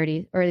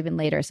 7:30 or even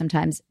later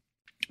sometimes.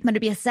 But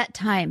it'd be a set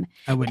time.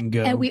 I wouldn't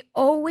go. And we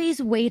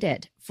always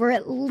waited for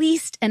at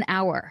least an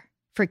hour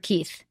for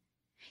Keith.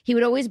 He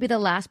would always be the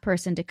last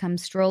person to come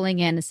strolling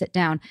in and sit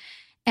down.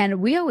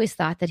 And we always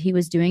thought that he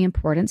was doing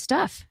important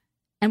stuff.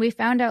 And we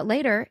found out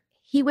later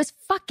he was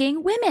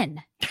fucking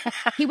women.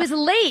 He was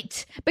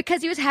late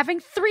because he was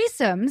having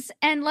threesomes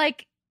and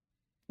like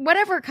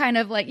whatever kind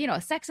of like,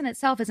 sex in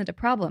itself isn't a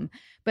problem.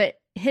 But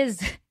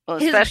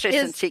especially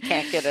since he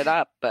can't get it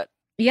up. But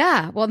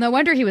yeah, well, no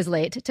wonder he was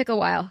late. It took a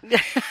while.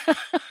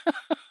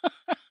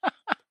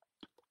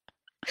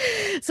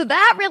 So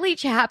that really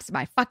chaps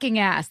my fucking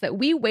ass that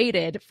we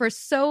waited for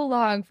so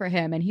long for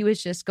him and he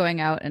was just going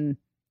out and,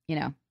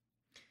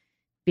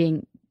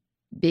 being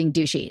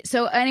douchey.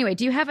 So anyway,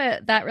 do you have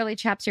that really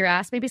chaps your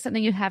ass? Maybe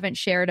something you haven't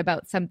shared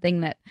about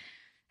something that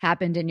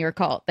happened in your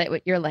cult that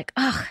you're like,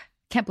 oh,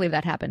 can't believe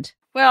that happened.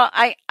 Well,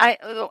 I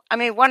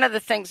mean, one of the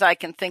things I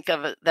can think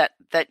of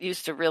that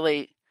used to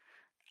really,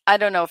 I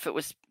don't know if it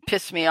was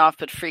piss me off,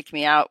 but freak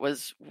me out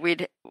was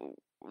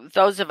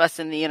those of us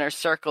in the inner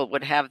circle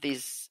would have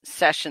these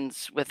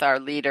sessions with our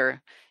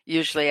leader,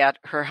 usually at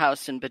her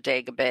house in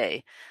Bodega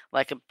Bay.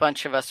 Like a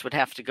bunch of us would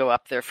have to go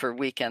up there for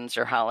weekends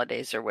or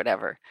holidays or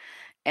whatever.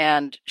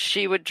 And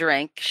she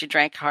drank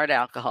hard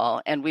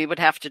alcohol, and we would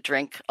have to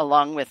drink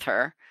along with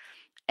her.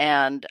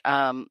 And,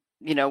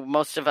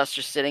 most of us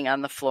are sitting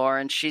on the floor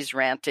and she's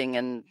ranting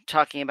and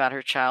talking about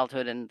her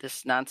childhood and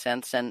this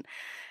nonsense.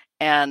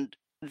 And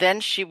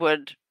then she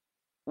would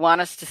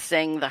want us to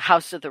sing The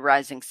House of the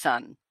Rising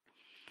Sun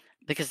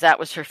because that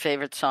was her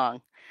favorite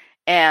song.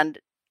 And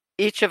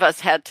each of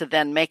us had to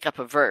then make up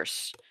a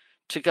verse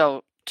to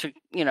go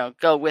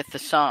with the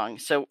song.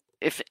 So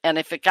if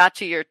it got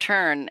to your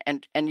turn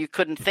and you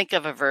couldn't think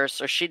of a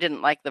verse or she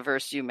didn't like the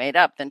verse you made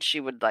up, then she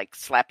would like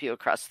slap you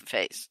across the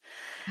face.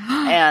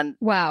 And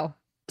wow.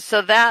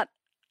 So that,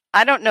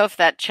 I don't know if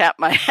that chapped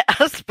my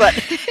ass, but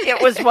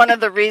it was one of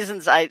the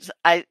reasons I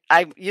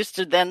used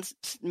to then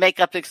make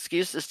up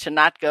excuses to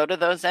not go to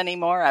those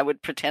anymore. I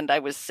would pretend I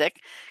was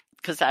sick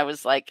because I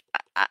was like,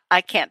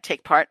 I can't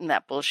take part in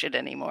that bullshit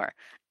anymore.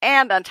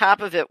 And on top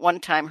of it, one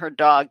time her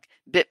dog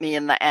bit me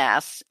in the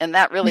ass, and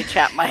that really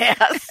chapped my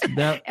ass.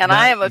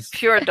 I am a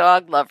pure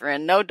dog lover,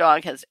 and no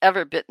dog has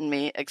ever bitten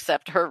me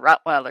except her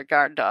Rottweiler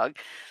guard dog.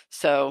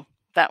 So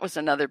that was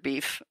another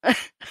beef.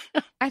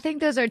 I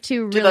think those are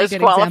two Do really those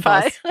good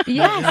qualify? examples.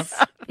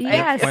 Yes.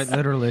 Yes.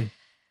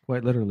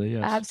 Quite literally,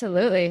 yes.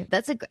 Absolutely.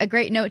 That's a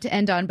great note to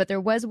end on. But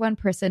there was one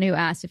person who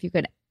asked if you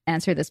could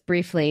answer this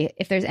briefly,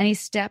 if there's any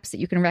steps that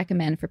you can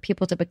recommend for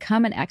people to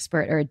become an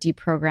expert or a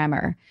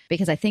deprogrammer,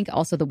 because I think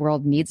also the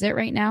world needs it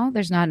right now.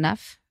 There's not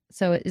enough.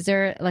 So is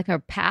there like a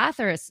path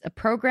or a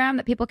program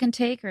that people can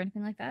take or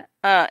anything like that?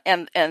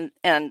 And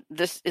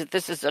this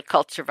is a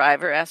cult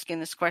survivor asking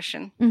this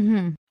question.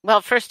 Mm-hmm.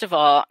 Well, first of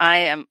all,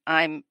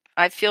 I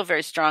feel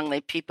very strongly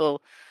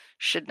people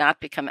should not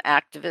become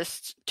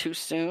activists too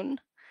soon.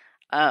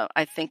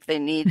 I think they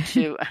need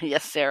to,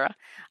 yes, Sarah,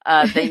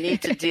 they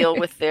need to deal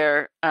with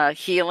their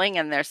healing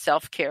and their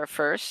self-care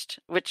first,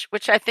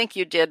 which I think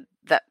you did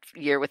that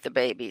year with the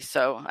baby.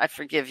 So I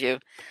forgive you.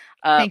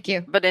 Thank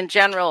you. But in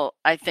general,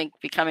 I think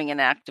becoming an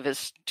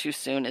activist too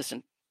soon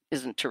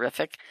isn't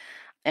terrific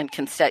and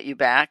can set you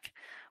back.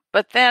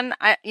 But then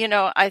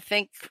I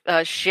think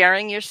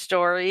sharing your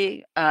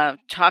story,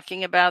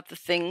 talking about the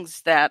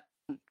things that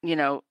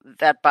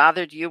that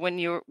bothered you when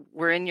you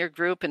were in your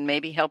group and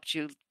maybe helped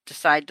you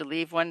decide to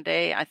leave one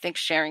day. I think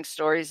sharing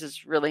stories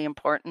is really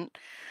important.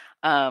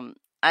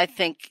 I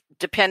think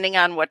depending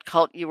on what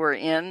cult you were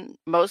in,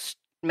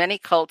 many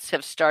cults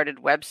have started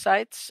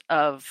websites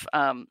of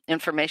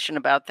information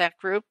about that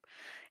group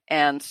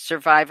and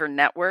survivor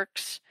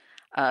networks.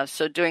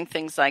 So doing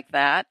things like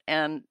that,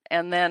 and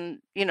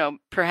then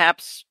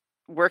perhaps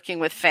working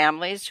with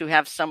families who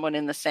have someone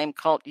in the same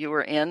cult you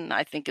were in,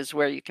 I think is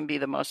where you can be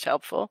the most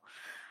helpful.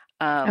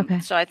 Okay.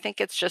 So I think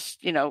it's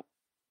just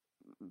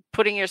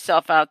putting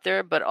yourself out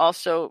there, but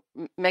also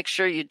make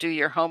sure you do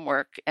your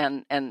homework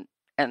and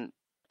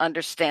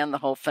understand the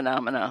whole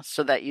phenomena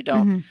so that you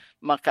don't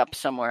muck up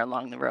somewhere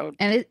along the road.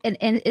 And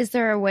is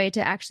there a way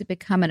to actually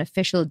become an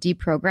official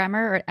deprogrammer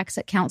or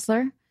exit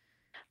counselor?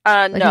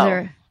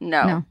 No.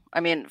 No.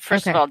 I mean,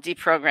 first of all,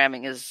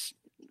 deprogramming is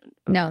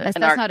that's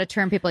not a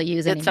term people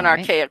use anymore. It's an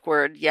archaic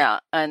word, yeah,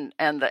 and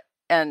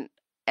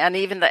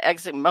even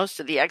most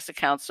of the exit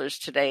counselors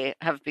today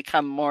have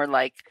become more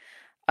like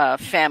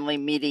family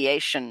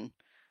mediation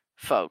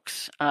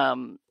folks.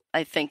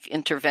 I think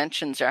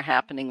interventions are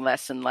happening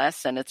less and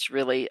less, and it's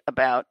really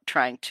about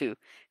trying to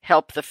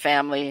help the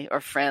family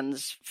or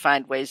friends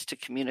find ways to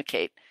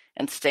communicate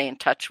and stay in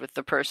touch with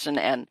the person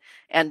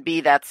and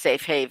be that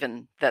safe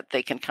haven that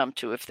they can come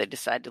to if they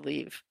decide to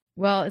leave.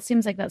 Well, it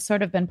seems like that's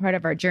sort of been part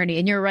of our journey.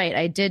 And you're right.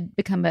 I did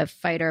become a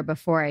fighter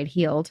before I'd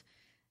healed.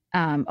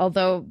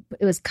 Although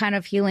it was kind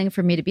of healing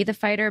for me to be the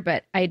fighter,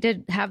 but I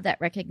did have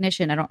that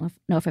recognition. I don't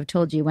know if I've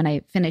told you when I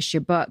finished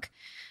your book,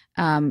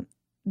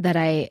 that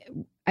I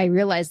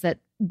realized that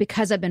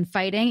because I've been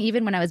fighting,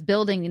 even when I was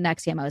building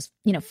Nexium, I was,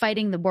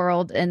 fighting the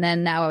world. And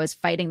then now I was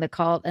fighting the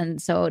cult.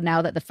 And so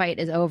now that the fight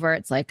is over,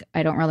 it's like,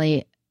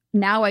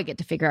 now I get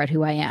to figure out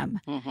who I am.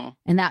 Mm-hmm.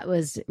 And that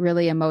was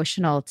really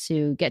emotional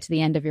to get to the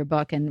end of your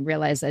book and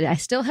realize that I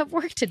still have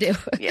work to do.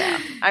 Yeah.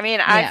 I mean,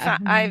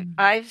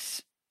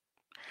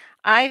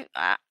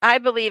 I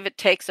believe it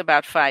takes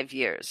about 5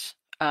 years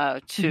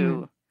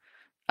to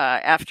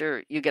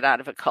after you get out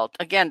of a cult.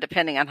 Again,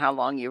 depending on how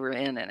long you were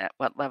in and at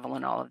what level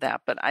and all of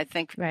that. But I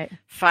think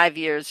 5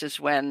 years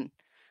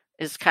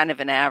is kind of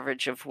an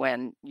average of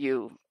when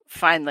you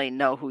finally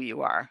know who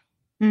you are.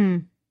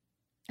 Mm.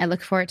 I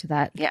look forward to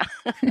that. Yeah.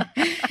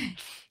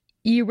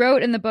 You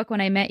wrote in the book When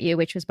I Met You,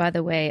 which was, by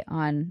the way,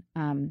 on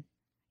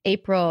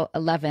April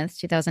 11th,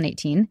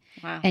 2018.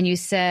 Wow. And you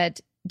said,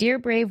 "Dear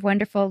brave,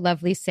 wonderful,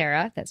 lovely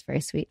Sarah," that's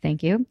very sweet,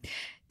 thank you.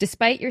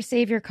 "Despite your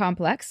savior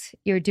complex,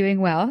 you're doing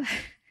well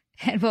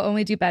and will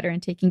only do better in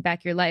taking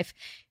back your life."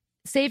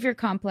 Savior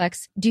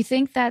complex, do you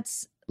think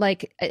that's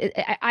like,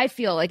 I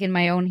feel like in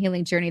my own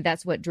healing journey,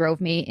 that's what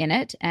drove me in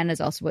it and is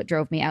also what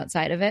drove me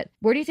outside of it.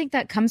 Where do you think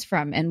that comes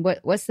from? And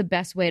what's the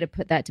best way to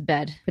put that to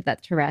bed, put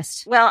that to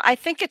rest? Well, I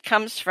think it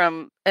comes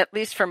from, at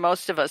least for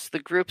most of us, the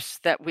groups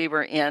that we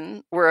were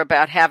in were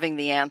about having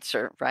the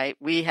answer, right?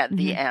 We had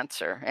the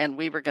answer and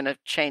we were going to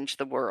change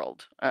the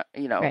world,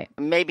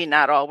 maybe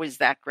not always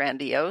that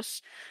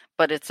grandiose,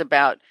 but it's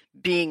about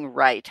being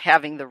right,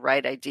 having the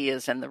right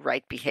ideas and the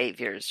right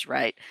behaviors,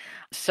 right?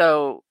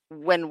 So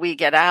when we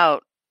get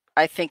out,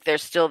 I think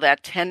there's still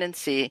that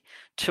tendency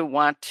to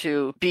want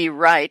to be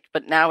right,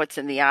 but now it's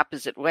in the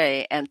opposite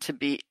way, and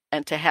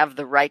to have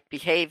the right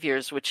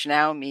behaviors, which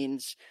now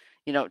means,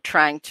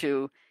 trying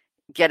to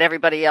get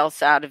everybody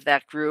else out of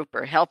that group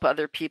or help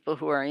other people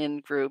who are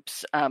in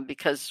groups,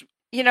 because,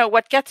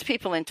 what gets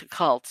people into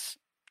cults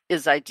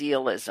is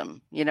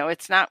idealism.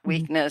 It's not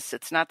weakness.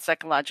 It's not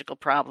psychological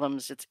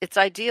problems. It's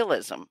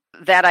idealism.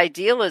 That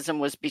idealism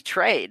was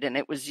betrayed and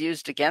it was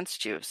used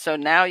against you. So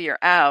now you're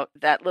out.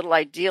 That little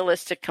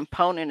idealistic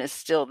component is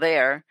still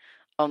there.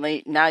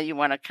 Only now you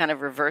want to kind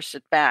of reverse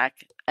it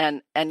back,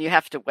 and you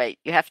have to wait.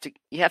 You have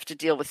to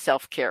deal with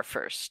self-care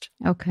first.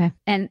 Okay.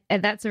 And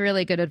that's a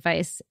really good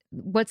advice.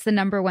 What's the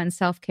number one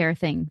self-care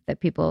thing that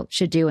people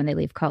should do when they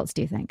leave cults,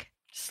 do you think?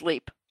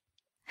 Sleep.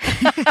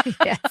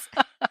 Yes.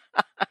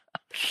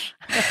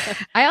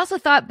 I also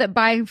thought that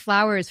buying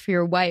flowers for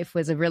your wife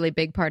was a really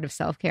big part of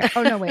self-care.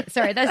 Oh, no, wait.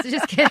 Sorry. That's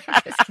just kidding.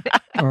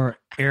 Or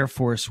Air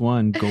Force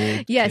One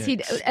gold. Yes.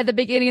 kicks. At the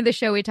beginning of the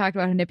show, we talked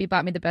about how Nippy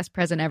bought me the best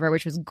present ever,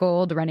 which was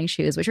gold running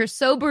shoes, which are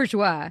so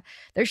bourgeois.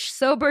 They're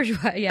so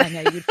bourgeois. Yeah,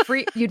 no,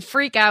 you'd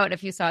freak out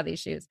if you saw these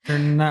shoes. They're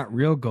not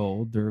real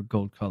gold. They're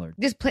gold colored.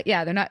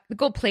 They're not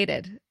gold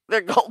plated.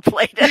 They're gold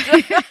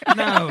plated.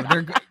 No,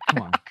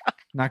 come on.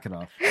 Knock it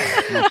off.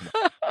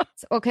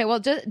 Okay, well,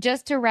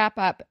 just to wrap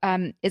up,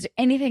 is there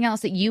anything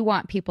else that you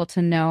want people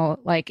to know,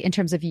 like in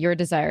terms of your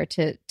desire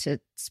to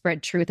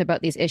spread truth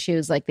about these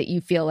issues, like that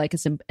you feel like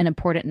is an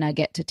important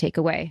nugget to take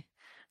away?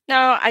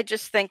 No, I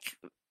just think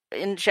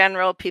in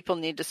general, people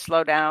need to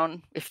slow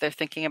down if they're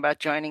thinking about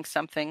joining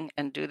something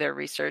and do their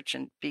research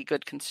and be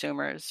good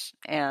consumers.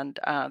 And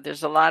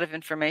there's a lot of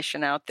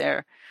information out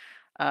there.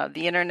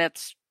 The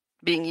internet's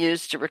being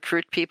used to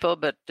recruit people,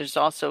 but there's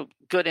also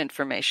good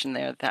information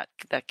there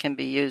that can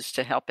be used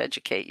to help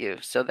educate you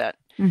so that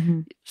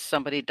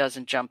somebody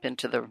doesn't jump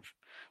into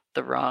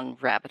the wrong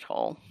rabbit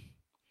hole.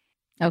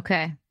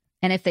 Okay.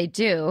 And if they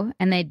do,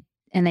 and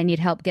they need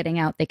help getting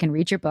out, they can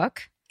read your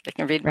book. They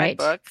can read Right.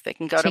 my book. They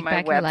can go to Take my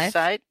Back Your Life.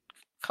 website,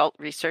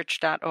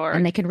 cultresearch.org.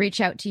 And they can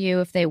reach out to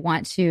you if they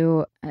want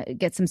to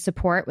get some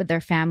support with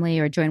their family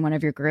or join one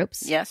of your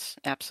groups. Yes,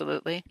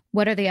 absolutely.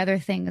 What are the other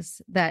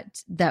things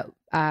that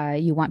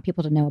you want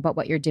people to know about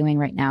what you're doing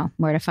right now?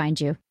 Where to find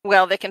you?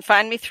 Well, they can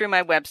find me through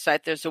my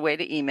website. There's a way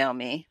to email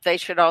me. They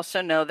should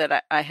also know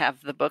that I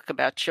have the book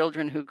about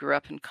children who grew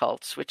up in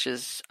cults, which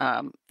is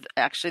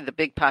actually the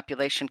big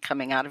population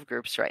coming out of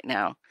groups right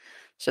now.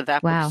 So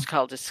that Wow. book is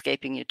called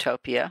Escaping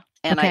Utopia.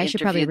 And Okay, I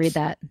should probably read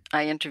that.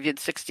 I interviewed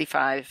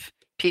 65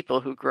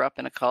 people who grew up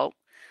in a cult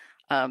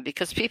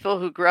because people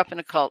who grew up in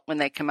a cult, when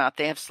they come out,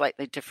 they have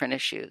slightly different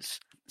issues.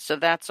 So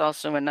that's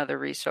also another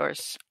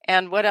resource.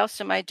 And what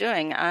else am I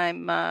doing? I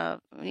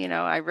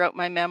wrote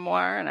my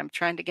memoir and I'm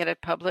trying to get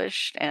it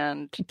published.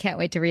 And I can't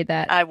wait to read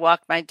that. I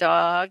walk my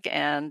dog,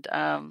 and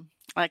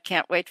I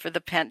can't wait for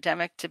the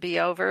pandemic to be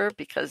over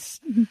because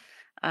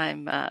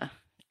I'm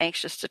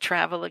anxious to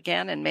travel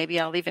again, and maybe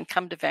I'll even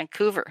come to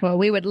Vancouver. Well,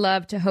 we would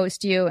love to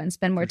host you and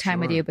spend more time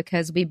with you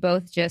because we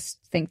both just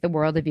think the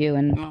world of you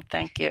and Well,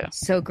 thank you.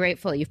 so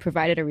grateful you've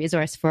provided a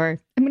resource for,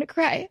 I'm going to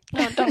cry.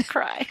 No, don't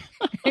cry.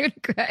 I'm going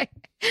to cry.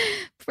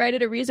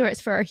 Provided a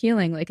resource for our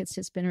healing. Like, it's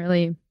just been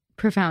really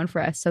profound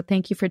for us. So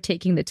thank you for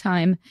taking the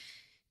time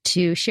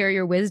to share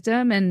your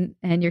wisdom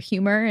and your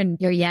humor and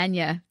your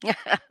Janja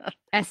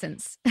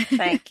essence.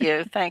 Thank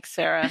you. Thanks,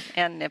 Sarah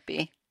and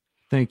Nippy.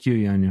 Thank you,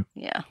 Janja.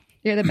 Yeah.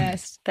 You're the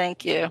best.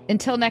 Thank you.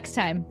 Until next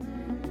time.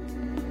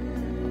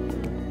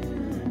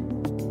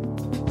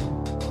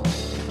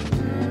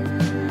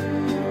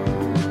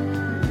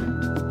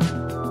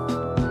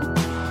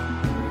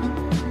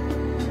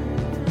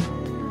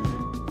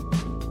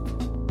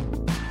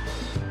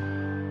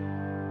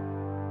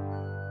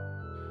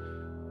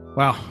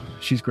 Wow,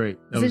 she's great.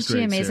 That Isn't was she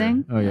great,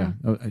 amazing? Sarah. Oh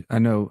yeah, I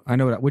know.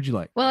 What'd you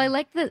like? Well, I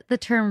like the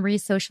term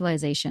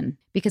resocialization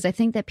because I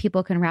think that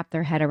people can wrap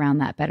their head around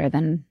that better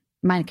than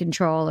mind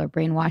control or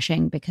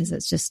brainwashing because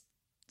it's just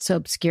so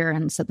obscure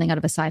and something out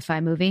of a sci-fi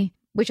movie,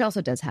 which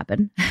also does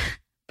happen.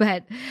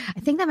 But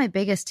I think that my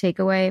biggest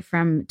takeaway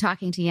from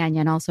talking to Janja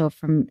and also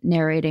from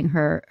narrating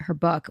her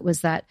book was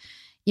that,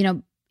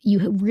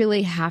 you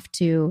really have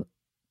to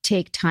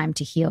take time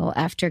to heal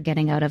after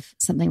getting out of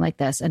something like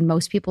this. And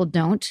most people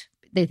don't.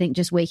 They think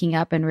just waking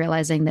up and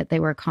realizing that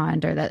they were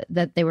conned or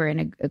that they were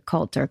in a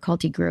cult or a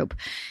culty group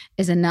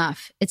is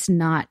enough. It's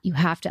not. You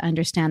have to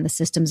understand the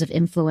systems of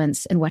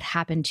influence and what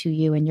happened to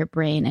you and your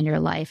brain and your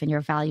life and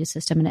your value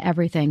system and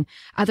everything.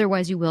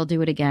 Otherwise, you will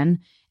do it again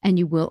and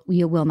you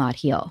will not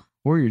heal.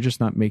 Or you're just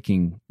not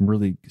making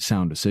really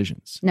sound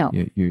decisions. No.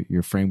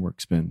 Your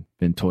framework's been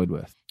toyed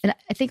with. And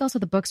I think also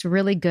the book's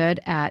really good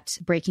at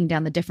breaking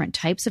down the different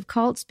types of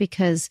cults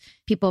because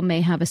people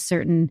may have a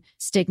certain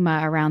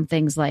stigma around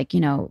things like,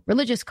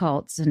 religious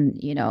cults. And,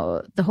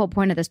 the whole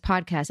point of this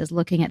podcast is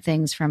looking at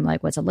things from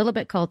like what's a little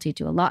bit culty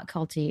to a lot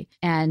culty.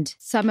 And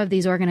some of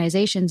these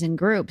organizations and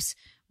groups,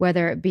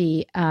 whether it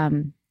be a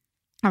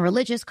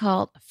religious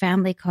cult, a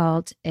family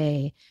cult,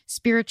 a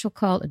spiritual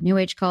cult, a new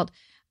age cult,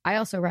 I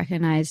also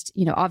recognized,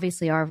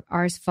 obviously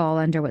ours fall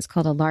under what's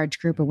called a large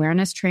group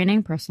awareness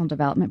training, personal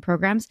development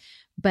programs.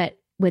 But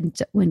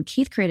when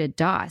Keith created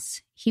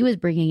DOS, he was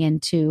bringing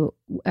into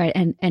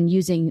and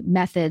using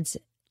methods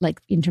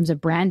like in terms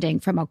of branding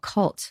from a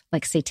cult,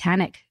 like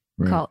satanic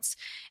cults.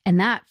 And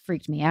that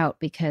freaked me out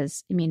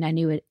because, I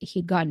knew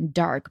he'd gotten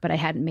dark, but I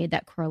hadn't made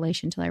that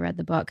correlation until I read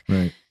the book.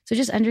 Right. So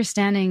just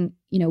understanding,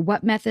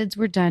 what methods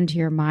were done to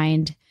your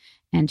mind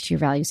and to your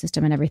value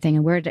system and everything,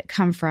 and where did it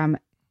come from?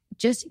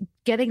 Just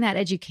getting that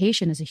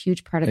education is a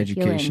huge part of the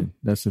healing. Education.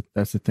 That's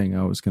the thing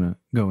I was going to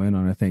go in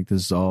on. I think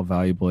this is all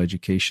valuable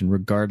education,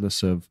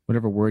 regardless of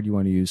whatever word you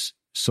want to use,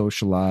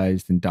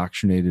 socialized,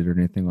 indoctrinated, or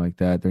anything like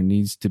that. There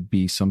needs to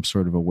be some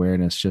sort of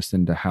awareness just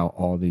into how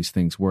all these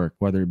things work.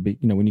 Whether it be,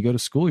 when you go to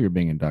school, you're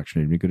being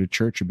indoctrinated. When you go to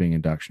church, you're being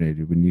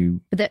indoctrinated.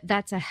 But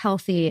that's a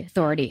healthy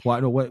authority.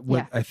 Well,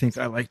 what I think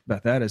I like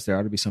about that is there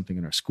ought to be something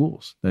in our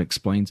schools that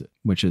explains it,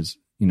 which is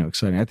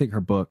exciting. I think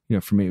her book,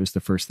 for me, it was the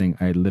first thing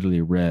I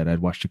literally read. I'd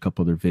watched a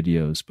couple other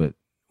videos, but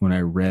when I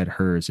read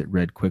hers, it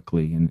read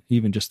quickly. And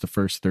even just the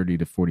first 30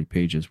 to 40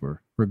 pages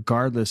were,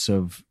 regardless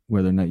of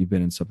whether or not you've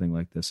been in something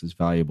like this, is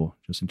valuable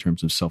just in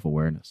terms of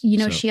self-awareness.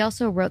 She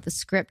also wrote the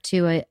script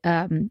to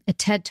a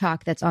TED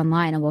Talk that's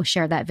online, and we'll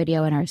share that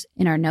video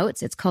in our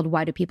notes. It's called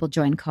Why Do People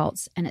Join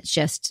Cults? And it's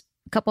just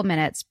a couple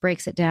minutes,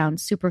 breaks it down,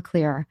 super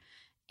clear.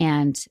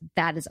 And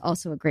that is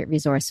also a great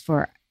resource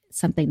for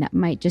something that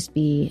might just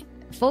be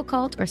full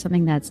cult or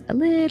something that's a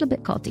little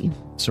bit culty.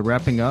 So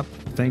wrapping up,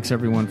 thanks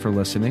everyone for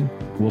listening.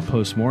 We'll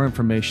post more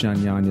information on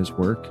Janja's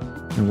work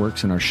and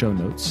works in our show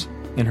notes.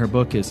 And her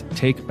book is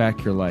Take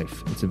Back Your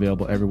Life. It's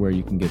available everywhere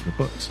you can get your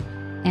books.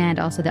 And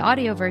also the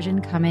audio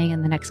version coming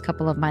in the next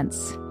couple of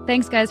months.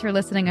 Thanks, guys, for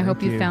listening. I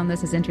hope you found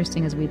this as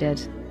interesting as we did.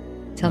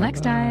 Till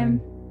next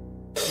time.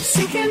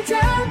 Sinking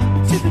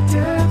down to the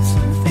depths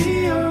of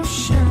the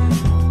ocean.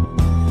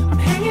 I'm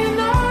hanging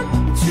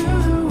on to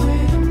the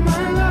weight of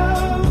my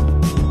love.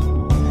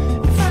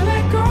 If I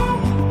let go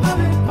of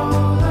it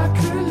all, I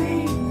could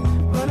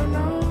leave, but I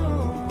know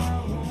I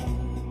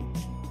won't.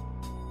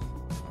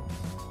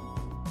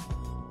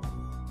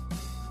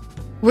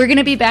 We're going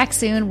to be back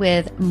soon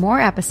with more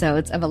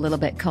episodes of A Little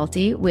Bit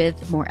Culty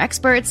with more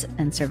experts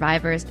and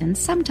survivors and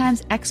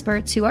sometimes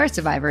experts who are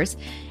survivors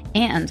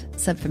and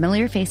some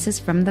familiar faces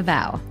from The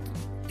Vow.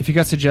 If you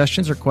got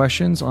suggestions or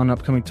questions on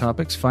upcoming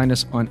topics, find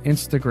us on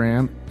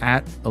Instagram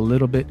at A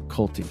Little Bit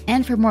Culty.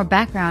 And for more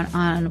background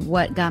on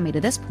what got me to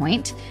this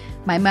point,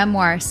 my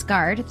memoir,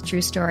 Scarred, the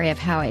true story of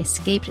how I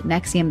escaped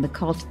NXIVM, the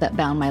cult that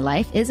bound my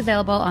life, is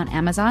available on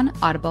Amazon,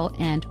 Audible,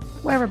 and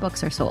wherever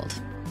books are sold.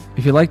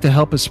 If you'd like to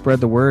help us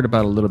spread the word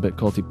about A Little Bit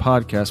Culty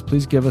podcast,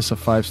 please give us a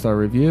 5-star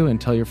review and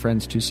tell your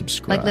friends to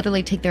subscribe. Like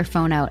literally take their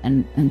phone out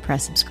and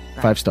press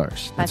subscribe. 5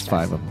 stars. That's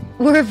 5 of them.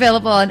 We're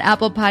available on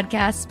Apple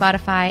Podcasts,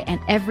 Spotify, and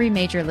every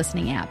major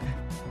listening app.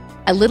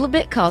 A Little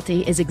Bit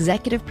Culty is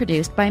executive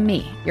produced by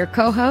me, your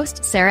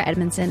co-host, Sarah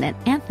Edmondson, and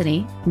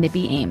Anthony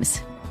Nippy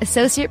Ames.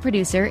 Associate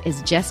producer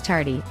is Jess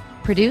Tardy.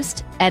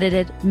 Produced,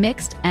 edited,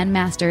 mixed, and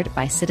mastered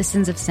by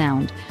Citizens of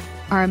Sound.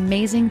 Our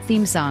amazing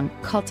theme song,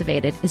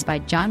 Cultivated, is by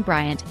John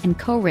Bryant and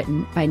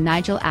co-written by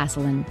Nigel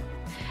Asselin.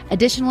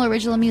 Additional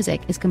original music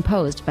is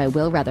composed by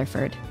Will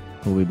Rutherford.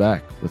 We'll be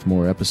back with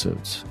more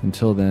episodes.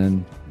 Until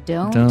then,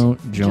 Don't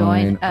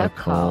join a a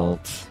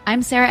cult.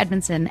 I'm Sarah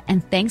Edmondson,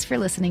 and thanks for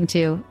listening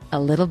to A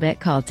Little Bit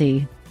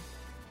Culty.